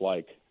hearings look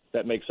like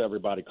that makes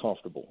everybody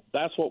comfortable?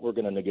 That's what we're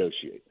going to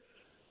negotiate,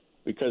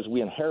 because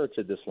we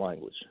inherited this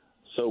language.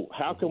 So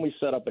how can we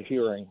set up a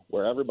hearing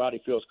where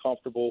everybody feels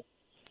comfortable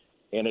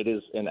and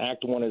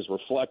Act 1 is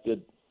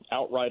reflected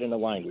outright in the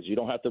language? You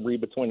don't have to read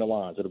between the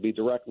lines. It'll be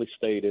directly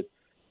stated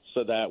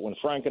so that when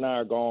Frank and I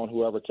are gone,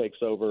 whoever takes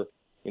over,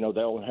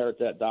 they'll inherit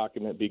that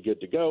document, be good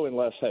to go,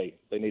 unless, hey,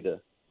 they need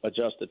to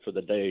adjust it for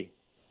the day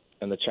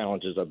and the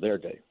challenges of their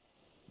day.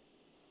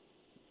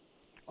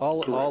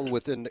 All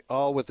within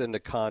the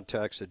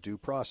context of due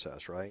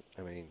process, right?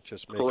 I mean,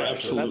 just making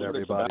sure that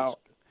everybody's.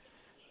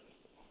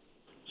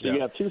 So you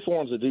have two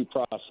forms of due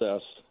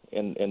process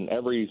in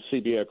every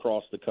CBA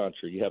across the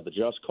country. You have the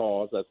just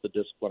cause, that's the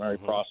disciplinary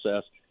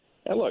process.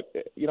 And look,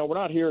 we're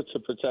not here to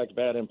protect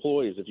bad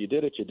employees. If you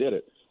did it, you did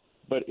it.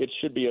 But it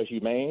should be a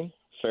humane,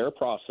 fair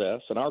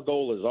process. And our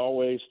goal is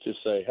always to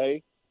say,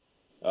 hey,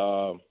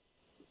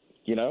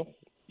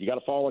 you got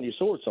to fall on your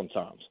sword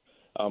sometimes.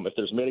 If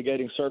there's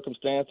mitigating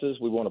circumstances,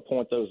 we want to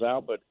point those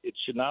out, but it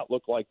should not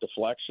look like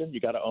deflection. You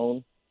got to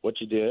own what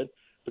you did,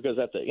 because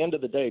at the end of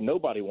the day,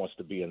 nobody wants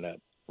to be in that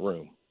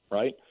room,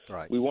 right?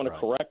 We want to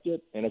correct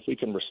it, and if we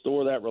can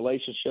restore that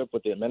relationship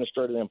with the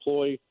administrator and the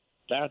employee,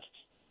 that's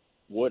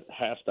what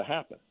has to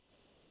happen.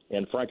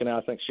 And Frank and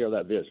I think, share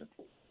that vision.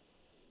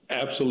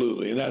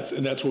 Absolutely,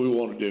 and that's what we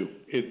want to do.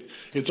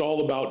 It's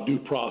all about due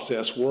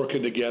process,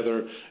 working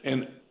together,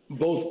 and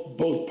both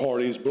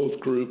parties, both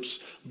groups,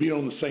 being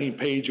on the same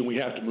page, and we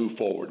have to move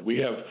forward. We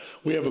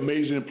have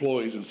amazing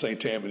employees in St.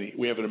 Tammany.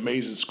 We have an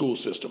amazing school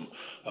system.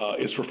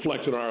 It's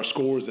reflected on our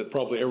scores that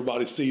probably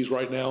everybody sees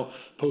right now,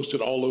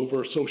 posted all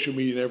over social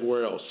media and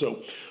everywhere else.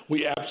 So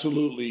we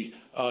absolutely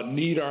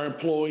need our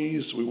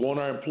employees. We want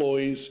our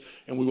employees,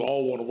 and we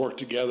all want to work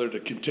together to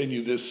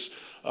continue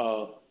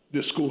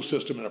this school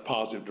system in a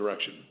positive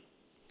direction.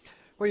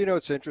 Well,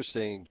 it's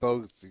interesting.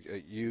 Both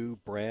you,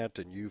 Brant,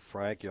 and you,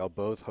 Frank, y'all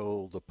both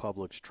hold the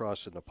public's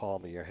trust in the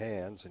palm of your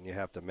hands, and you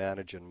have to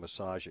manage and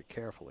massage it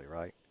carefully,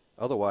 right?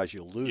 Otherwise,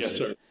 you'll lose it.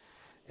 Sir.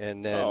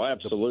 And then,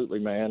 absolutely,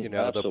 man.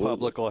 The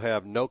public will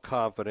have no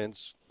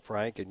confidence,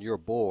 Frank, in your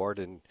board,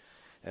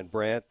 and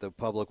Brant, the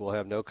public will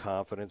have no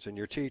confidence in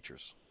your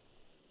teachers,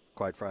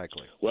 quite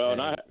frankly.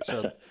 Well,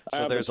 so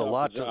there's a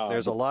lot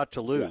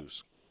to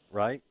lose,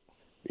 right?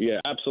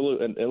 Yeah,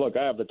 absolutely. And look,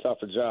 I have the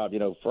tougher job.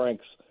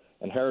 Frank's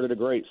inherited a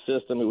great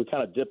system. We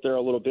kind of dipped there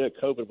a little bit.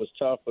 COVID was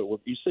tough, but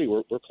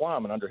we're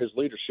climbing under his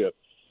leadership.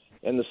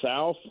 In the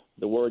South,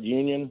 the word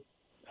union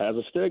has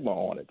a stigma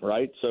on it,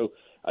 right? So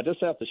I just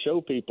have to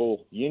show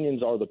people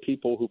unions are the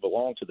people who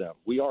belong to them.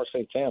 We are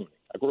St. Tammany.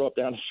 I grew up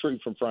down the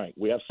street from Frank.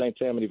 We have St.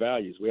 Tammany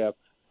values. We have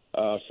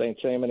St.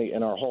 Tammany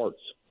in our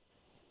hearts.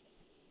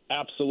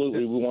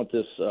 Absolutely, we want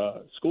this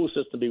school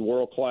system to be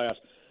world-class.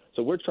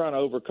 So we're trying to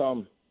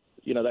overcome,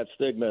 that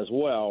stigma as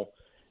well.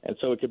 And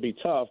so it could be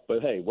tough,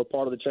 but, hey, we're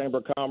part of the Chamber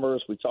of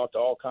Commerce. We talk to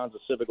all kinds of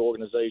civic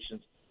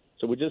organizations.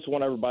 So we just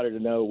want everybody to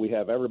know we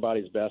have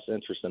everybody's best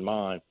interest in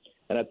mind.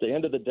 And at the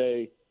end of the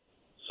day,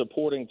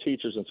 supporting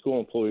teachers and school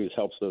employees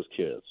helps those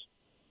kids.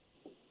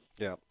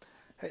 Yeah.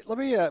 Hey, let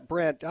me,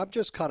 Brant, I'm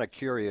just kind of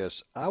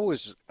curious. I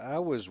was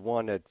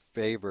one that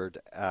favored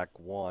Act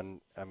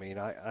 1. I mean,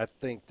 I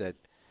think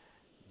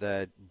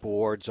that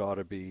boards ought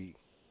to be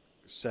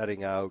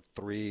setting out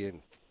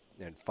 3-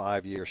 and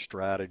 5-year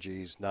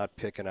strategies, not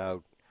picking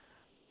out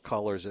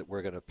colors that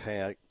we're going to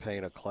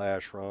paint a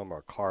classroom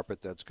or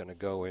carpet that's going to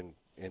go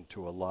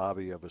into a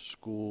lobby of a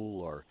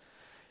school, or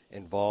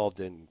involved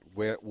in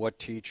what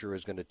teacher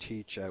is going to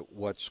teach at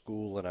what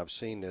school. And I've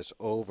seen this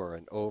over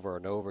and over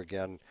and over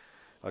again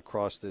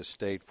across this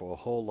state for a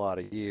whole lot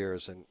of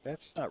years, and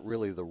that's not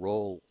really the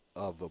role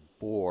of a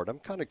board. I'm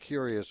kind of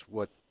curious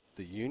what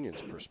the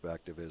union's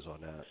perspective is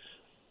on that.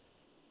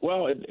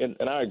 Well,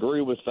 and I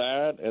agree with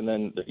that. And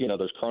then,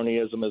 there's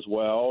cronyism as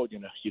well.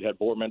 You'd had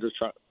board members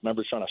trying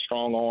to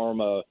strong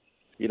arm a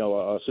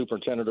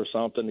superintendent or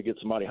something to get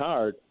somebody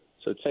hired.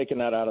 So taking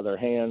that out of their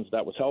hands,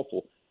 that was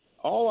helpful.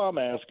 All I'm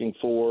asking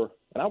for,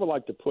 and I would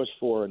like to push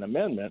for an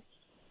amendment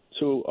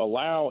to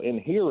allow in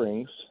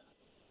hearings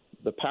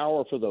the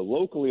power for the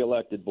locally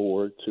elected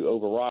board to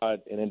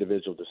override an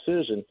individual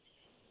decision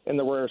in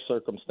the rare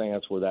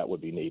circumstance where that would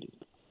be needed.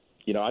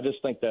 I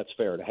just think that's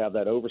fair to have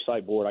that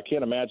oversight board. I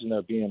can't imagine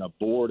there being a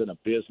board in a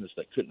business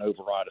that couldn't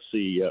override a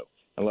CEO,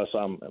 unless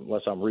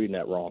I'm reading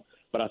that wrong.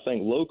 But I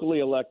think locally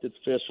elected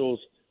officials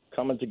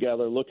coming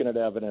together, looking at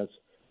evidence,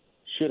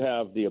 should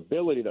have the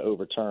ability to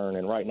overturn,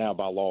 and right now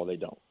by law they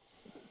don't.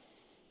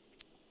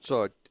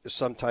 So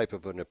some type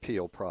of an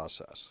appeal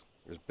process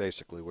is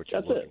basically what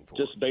you're looking for.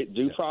 Just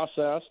due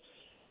process,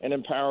 and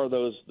empower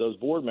those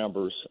board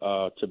members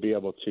to be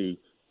able to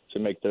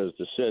make those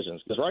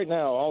decisions. Because right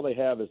now all they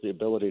have is the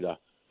ability to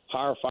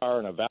hire, fire,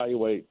 and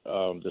evaluate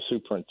the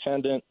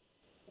superintendent,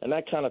 and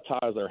that kind of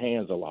ties their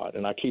hands a lot.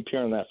 And I keep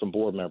hearing that from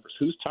board members.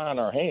 Who's tying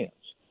our hands?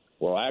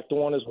 Well, Act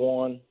 1 is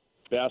one,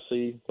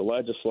 Bessie, the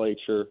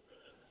legislature.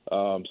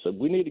 So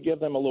we need to give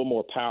them a little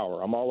more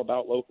power. I'm all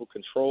about local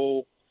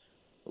control,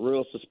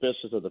 real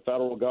suspicious of the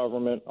federal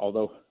government,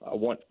 although I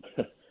want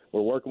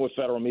we're working with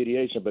federal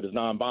mediation, but it's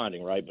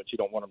non-binding, right? But you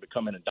don't want them to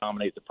come in and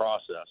dominate the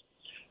process.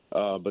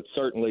 But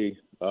certainly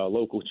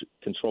local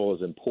control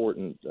is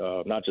important,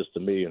 not just to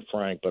me and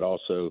Frank, but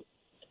also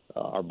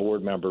our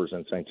board members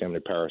and St. Tammany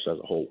Parish as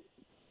a whole.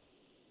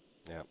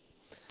 Yeah,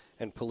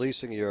 and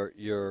policing your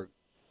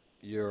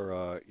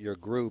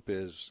group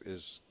is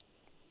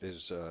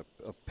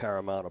of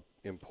paramount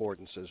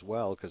importance as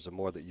well, because the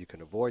more that you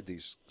can avoid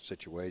these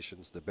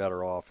situations, the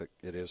better off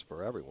it is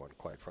for everyone,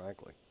 quite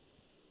frankly.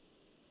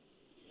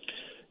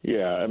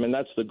 Yeah, I mean,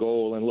 that's the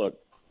goal. And look,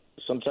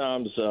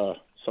 sometimes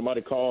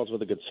somebody calls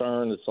with a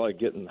concern. It's like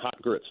getting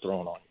hot grits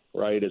thrown on you,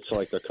 right? It's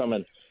like they're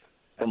coming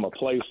from a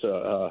place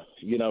of,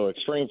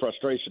 extreme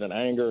frustration and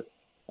anger.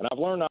 And I've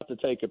learned not to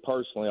take it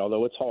personally,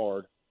 although it's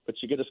hard. But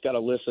you just got to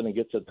listen and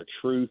get to the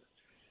truth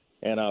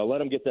and let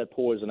them get that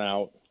poison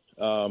out.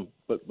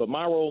 But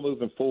my role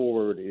moving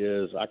forward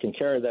is I can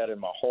carry that in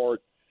my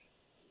heart.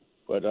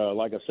 But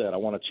like I said, I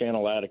want to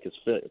channel Atticus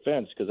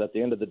Fence, because at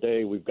the end of the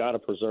day, we've got to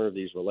preserve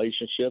these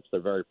relationships.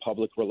 They're very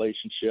public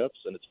relationships,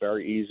 and it's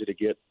very easy to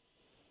get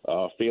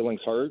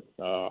feelings hurt.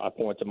 I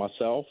point to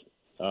myself.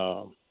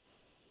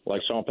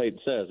 Like Sean Payton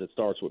says, it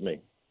starts with me.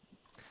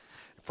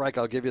 Frank,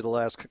 I'll give you the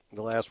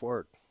last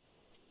word.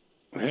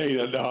 Hey,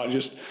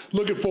 just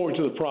looking forward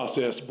to the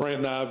process. Brant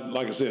and I,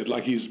 like I said,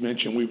 like he's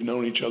mentioned, we've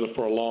known each other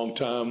for a long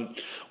time.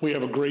 We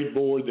have a great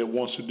board that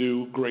wants to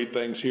do great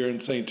things here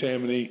in St.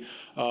 Tammany,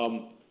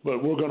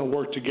 but we're going to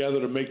work together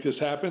to make this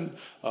happen.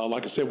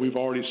 Like I said, we've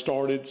already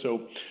started,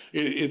 so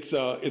it's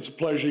a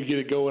pleasure to get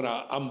it going.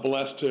 I'm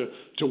blessed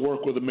to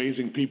work with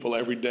amazing people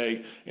every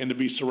day and to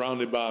be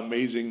surrounded by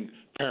amazing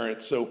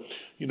parents. So,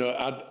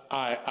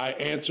 I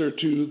answer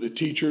to the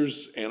teachers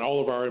and all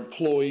of our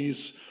employees.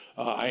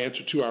 I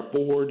answer to our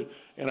board,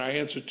 and I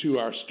answer to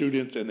our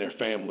students and their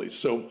families.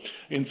 So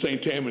in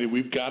St. Tammany,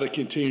 we've got to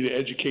continue to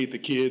educate the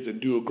kids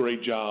and do a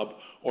great job,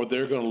 or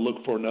they're going to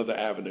look for another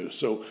avenue.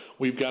 So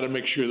we've got to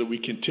make sure that we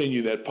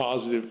continue that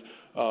positive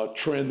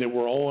trend that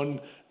we're on,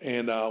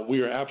 and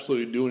we are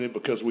absolutely doing it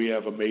because we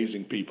have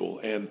amazing people.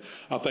 And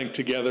I think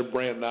together,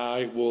 Brant and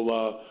I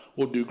will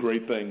do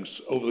great things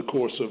over the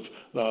course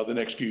of the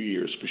next few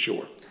years for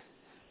sure.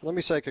 Let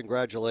me say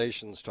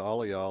congratulations to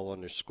all of y'all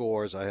on your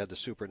scores. I had the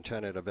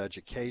superintendent of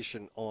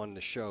education on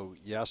the show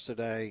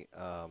yesterday.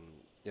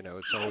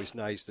 It's always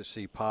nice to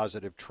see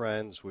positive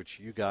trends, which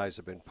you guys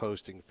have been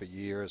posting for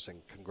years,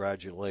 and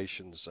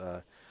congratulations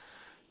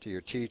to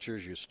your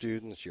teachers, your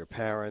students, your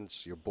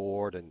parents, your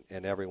board,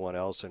 and everyone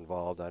else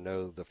involved. I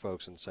know the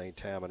folks in St.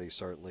 Tammany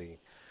certainly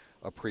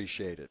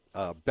appreciate it.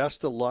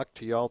 Best of luck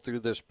to y'all through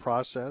this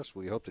process.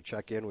 We hope to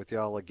check in with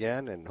y'all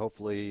again, and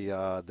hopefully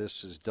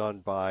this is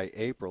done by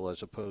April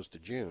as opposed to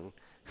June.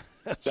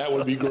 That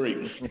would be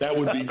great. That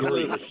would be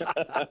great.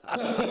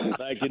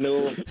 Thank you,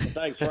 Newell.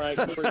 Thanks, Frank.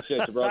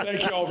 Appreciate you, brother.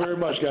 Thank you all very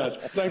much, guys.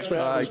 Thanks for having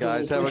us. All right,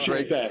 guys. Have a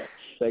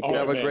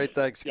great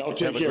Thanksgiving.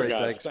 Y'all take care,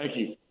 guys. Thank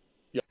you.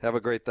 Have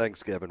a great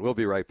Thanksgiving. We'll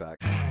be right back.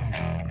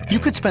 You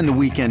could spend the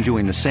weekend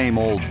doing the same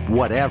old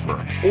whatever,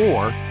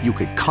 or you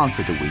could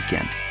conquer the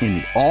weekend in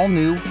the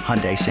all-new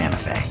Hyundai Santa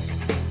Fe.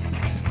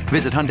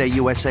 Visit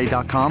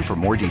HyundaiUSA.com for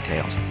more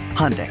details.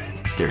 Hyundai,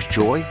 there's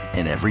joy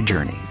in every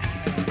journey.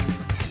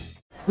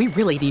 We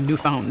really need new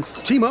phones.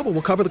 T-Mobile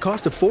will cover the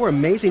cost of 4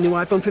 amazing new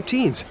iPhone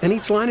 15s, and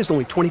each line is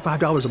only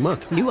 $25 a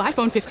month. New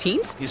iPhone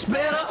 15s? It's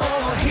better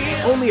over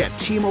here. Only at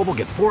T-Mobile,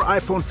 get 4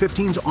 iPhone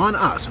 15s on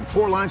us and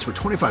 4 lines for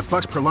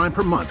 $25 per line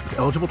per month with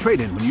eligible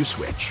trade-in when you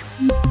switch.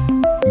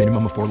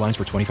 Minimum of 4 lines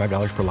for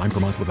 $25 per line per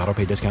month with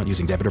autopay discount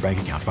using debit or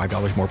bank account.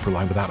 $5 more per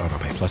line without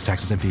autopay, plus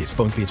taxes and fees.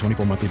 Phone fee at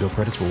 24 monthly bill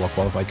credits for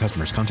well-qualified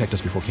customers. Contact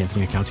us before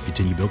canceling account to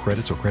continue bill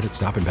credits or credit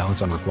stop and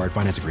balance on required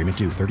finance agreement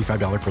due.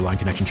 $35 per line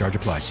connection charge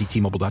applies. See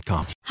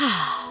T-Mobile.com.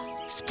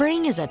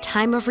 Spring is a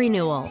time of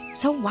renewal,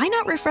 so why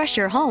not refresh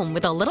your home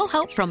with a little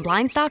help from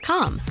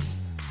Blinds.com?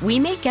 We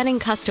make getting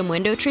custom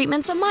window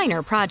treatments a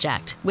minor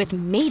project with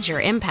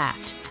major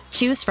impact.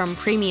 Choose from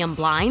premium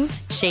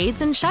blinds, shades,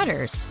 and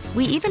shutters.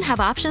 We even have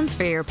options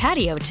for your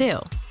patio, too.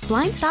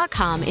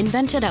 Blinds.com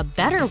invented a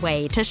better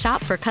way to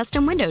shop for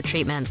custom window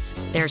treatments.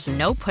 There's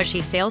no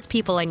pushy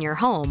salespeople in your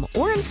home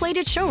or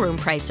inflated showroom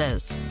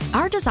prices.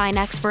 Our design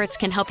experts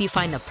can help you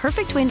find the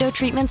perfect window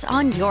treatments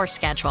on your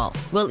schedule.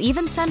 We'll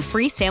even send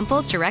free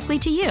samples directly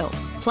to you.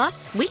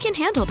 Plus, we can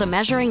handle the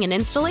measuring and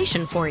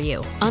installation for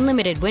you.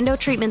 Unlimited window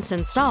treatments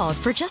installed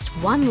for just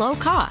one low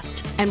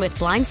cost. And with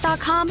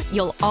Blinds.com,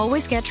 you'll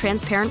always get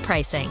transparent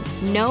pricing.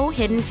 No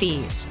hidden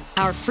fees.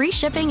 Our free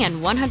shipping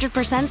and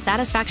 100%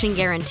 satisfaction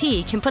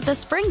guarantee can put the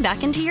spring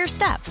back into your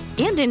step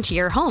and into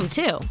your home,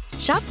 too.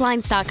 Shop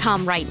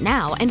Blinds.com right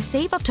now and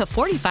save up to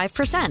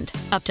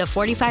 45%. Up to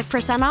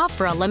 45% off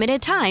for a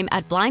limited time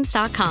at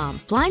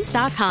Blinds.com.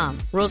 Blinds.com.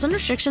 Rules and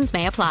restrictions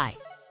may apply.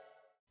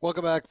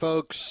 Welcome back,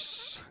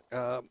 folks.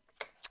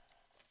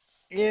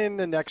 In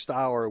the next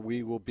hour,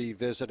 we will be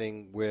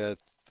visiting with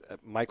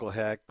Michael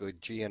Heck with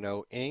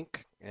GNO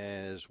Inc.,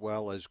 as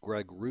well as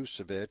Greg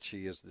Rusevich.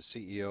 He is the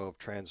CEO of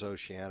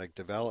Transoceanic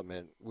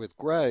Development. With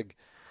Greg,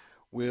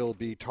 we'll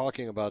be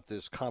talking about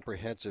this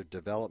comprehensive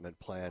development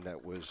plan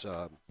that was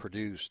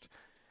produced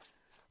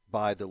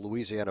by the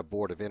Louisiana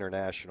Board of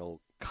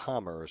International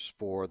Commerce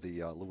for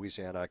the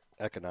Louisiana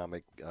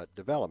Economic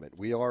Development.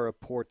 We are a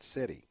port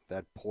city.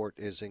 That port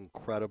is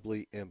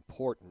incredibly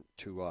important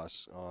to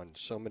us on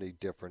so many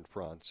different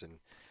fronts, and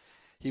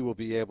he will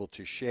be able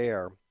to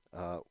share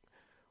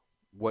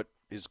what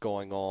is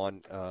going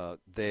on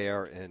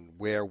there and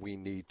where we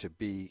need to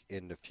be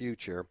in the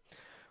future.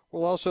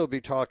 We'll also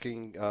be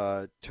talking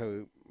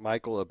to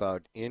Michael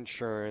about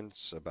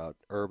insurance, about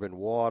urban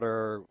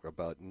water,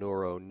 about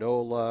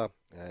NeuroNola,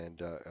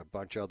 and a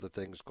bunch of other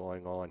things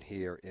going on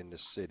here in the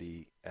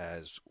city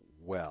as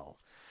well.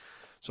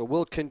 So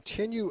we'll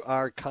continue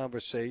our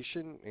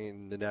conversation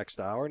in the next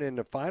hour. And in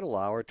the final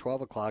hour,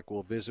 12 o'clock,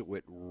 we'll visit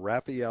with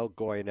Raphael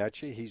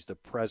Goyeneche. He's the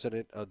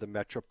president of the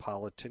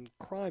Metropolitan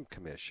Crime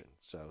Commission.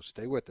 So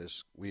stay with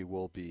us. We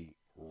will be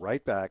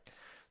right back.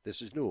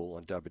 This is Newell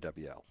on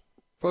WWL.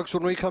 Folks,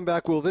 when we come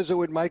back, we'll visit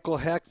with Michael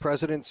Heck,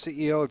 President,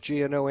 CEO of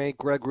GNO Inc.,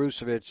 Greg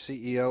Rusevich,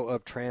 CEO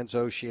of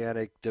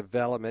Transoceanic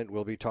Development.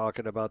 We'll be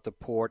talking about the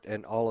port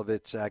and all of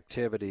its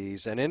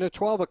activities. And in the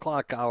 12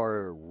 o'clock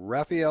hour,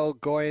 Raphael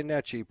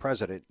Goyeneche,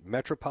 President,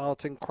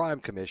 Metropolitan Crime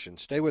Commission.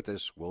 Stay with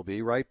us. We'll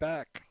be right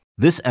back.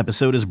 This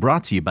episode is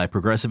brought to you by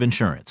Progressive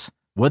Insurance.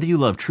 Whether you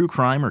love true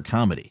crime or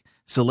comedy,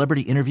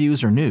 celebrity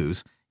interviews or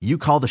news, you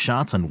call the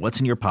shots on what's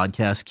in your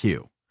podcast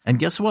queue. And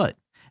guess what?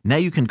 Now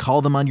you can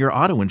call them on your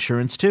auto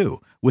insurance,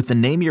 too, with the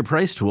Name Your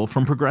Price tool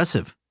from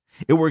Progressive.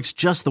 It works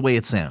just the way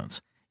it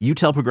sounds. You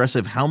tell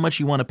Progressive how much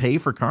you want to pay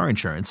for car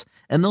insurance,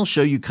 and they'll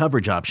show you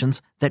coverage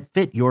options that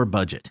fit your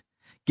budget.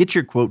 Get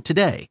your quote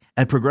today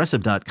at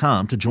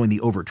Progressive.com to join the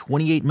over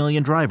 28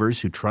 million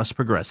drivers who trust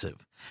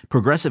Progressive.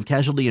 Progressive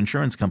Casualty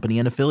Insurance Company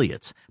and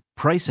Affiliates.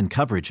 Price and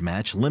coverage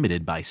match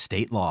limited by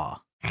state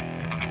law.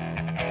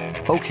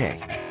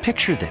 Okay,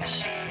 picture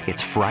this.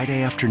 It's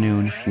Friday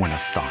afternoon when a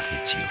thought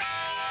hits you.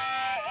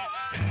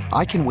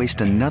 I can waste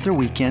another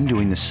weekend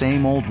doing the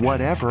same old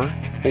whatever,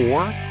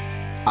 or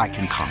I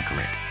can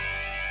conquer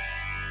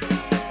it.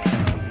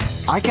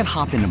 I can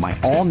hop into my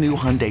all-new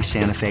Hyundai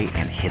Santa Fe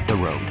and hit the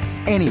road.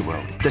 Any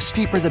road. The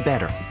steeper, the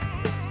better.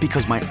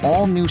 Because my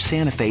all-new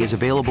Santa Fe is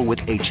available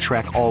with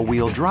H-Track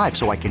all-wheel drive,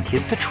 so I can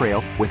hit the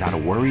trail without a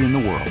worry in the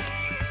world.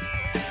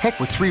 Heck,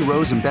 with 3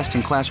 rows and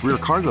best-in-class rear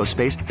cargo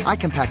space, I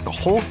can pack the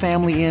whole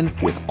family in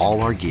with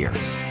all our gear.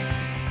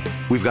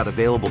 We've got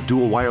available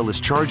dual wireless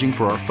charging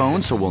for our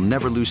phones, so we'll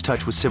never lose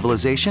touch with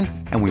civilization,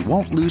 and we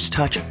won't lose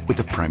touch with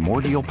the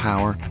primordial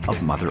power of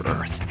Mother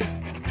Earth.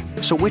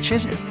 So which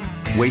is it?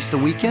 Waste the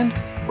weekend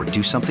or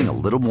do something a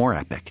little more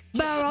epic?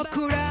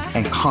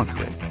 And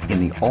conquer it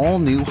in the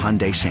all-new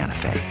Hyundai Santa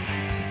Fe.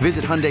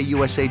 Visit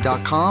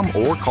HyundaiUSA.com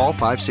or call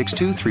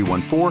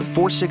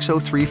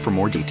 562-314-4603 for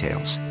more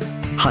details.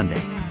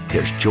 Hyundai,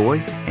 there's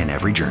joy in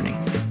every journey.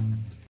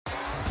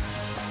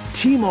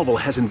 T-Mobile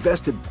has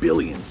invested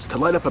billions to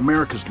light up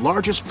America's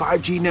largest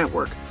 5G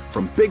network,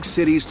 from big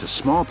cities to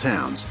small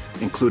towns,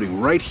 including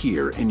right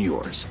here in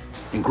yours.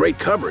 And great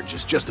coverage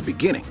is just the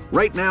beginning.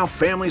 Right now,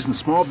 families and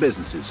small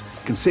businesses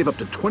can save up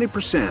to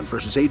 20%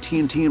 versus AT&T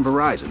and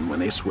Verizon when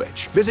they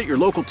switch. Visit your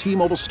local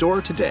T-Mobile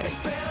store today.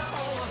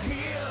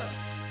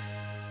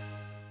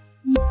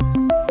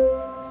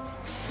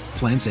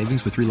 Plan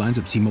savings with 3 lines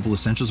of T-Mobile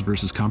Essentials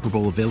versus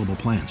comparable available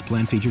plans.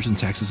 Plan features and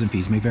taxes and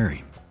fees may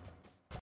vary.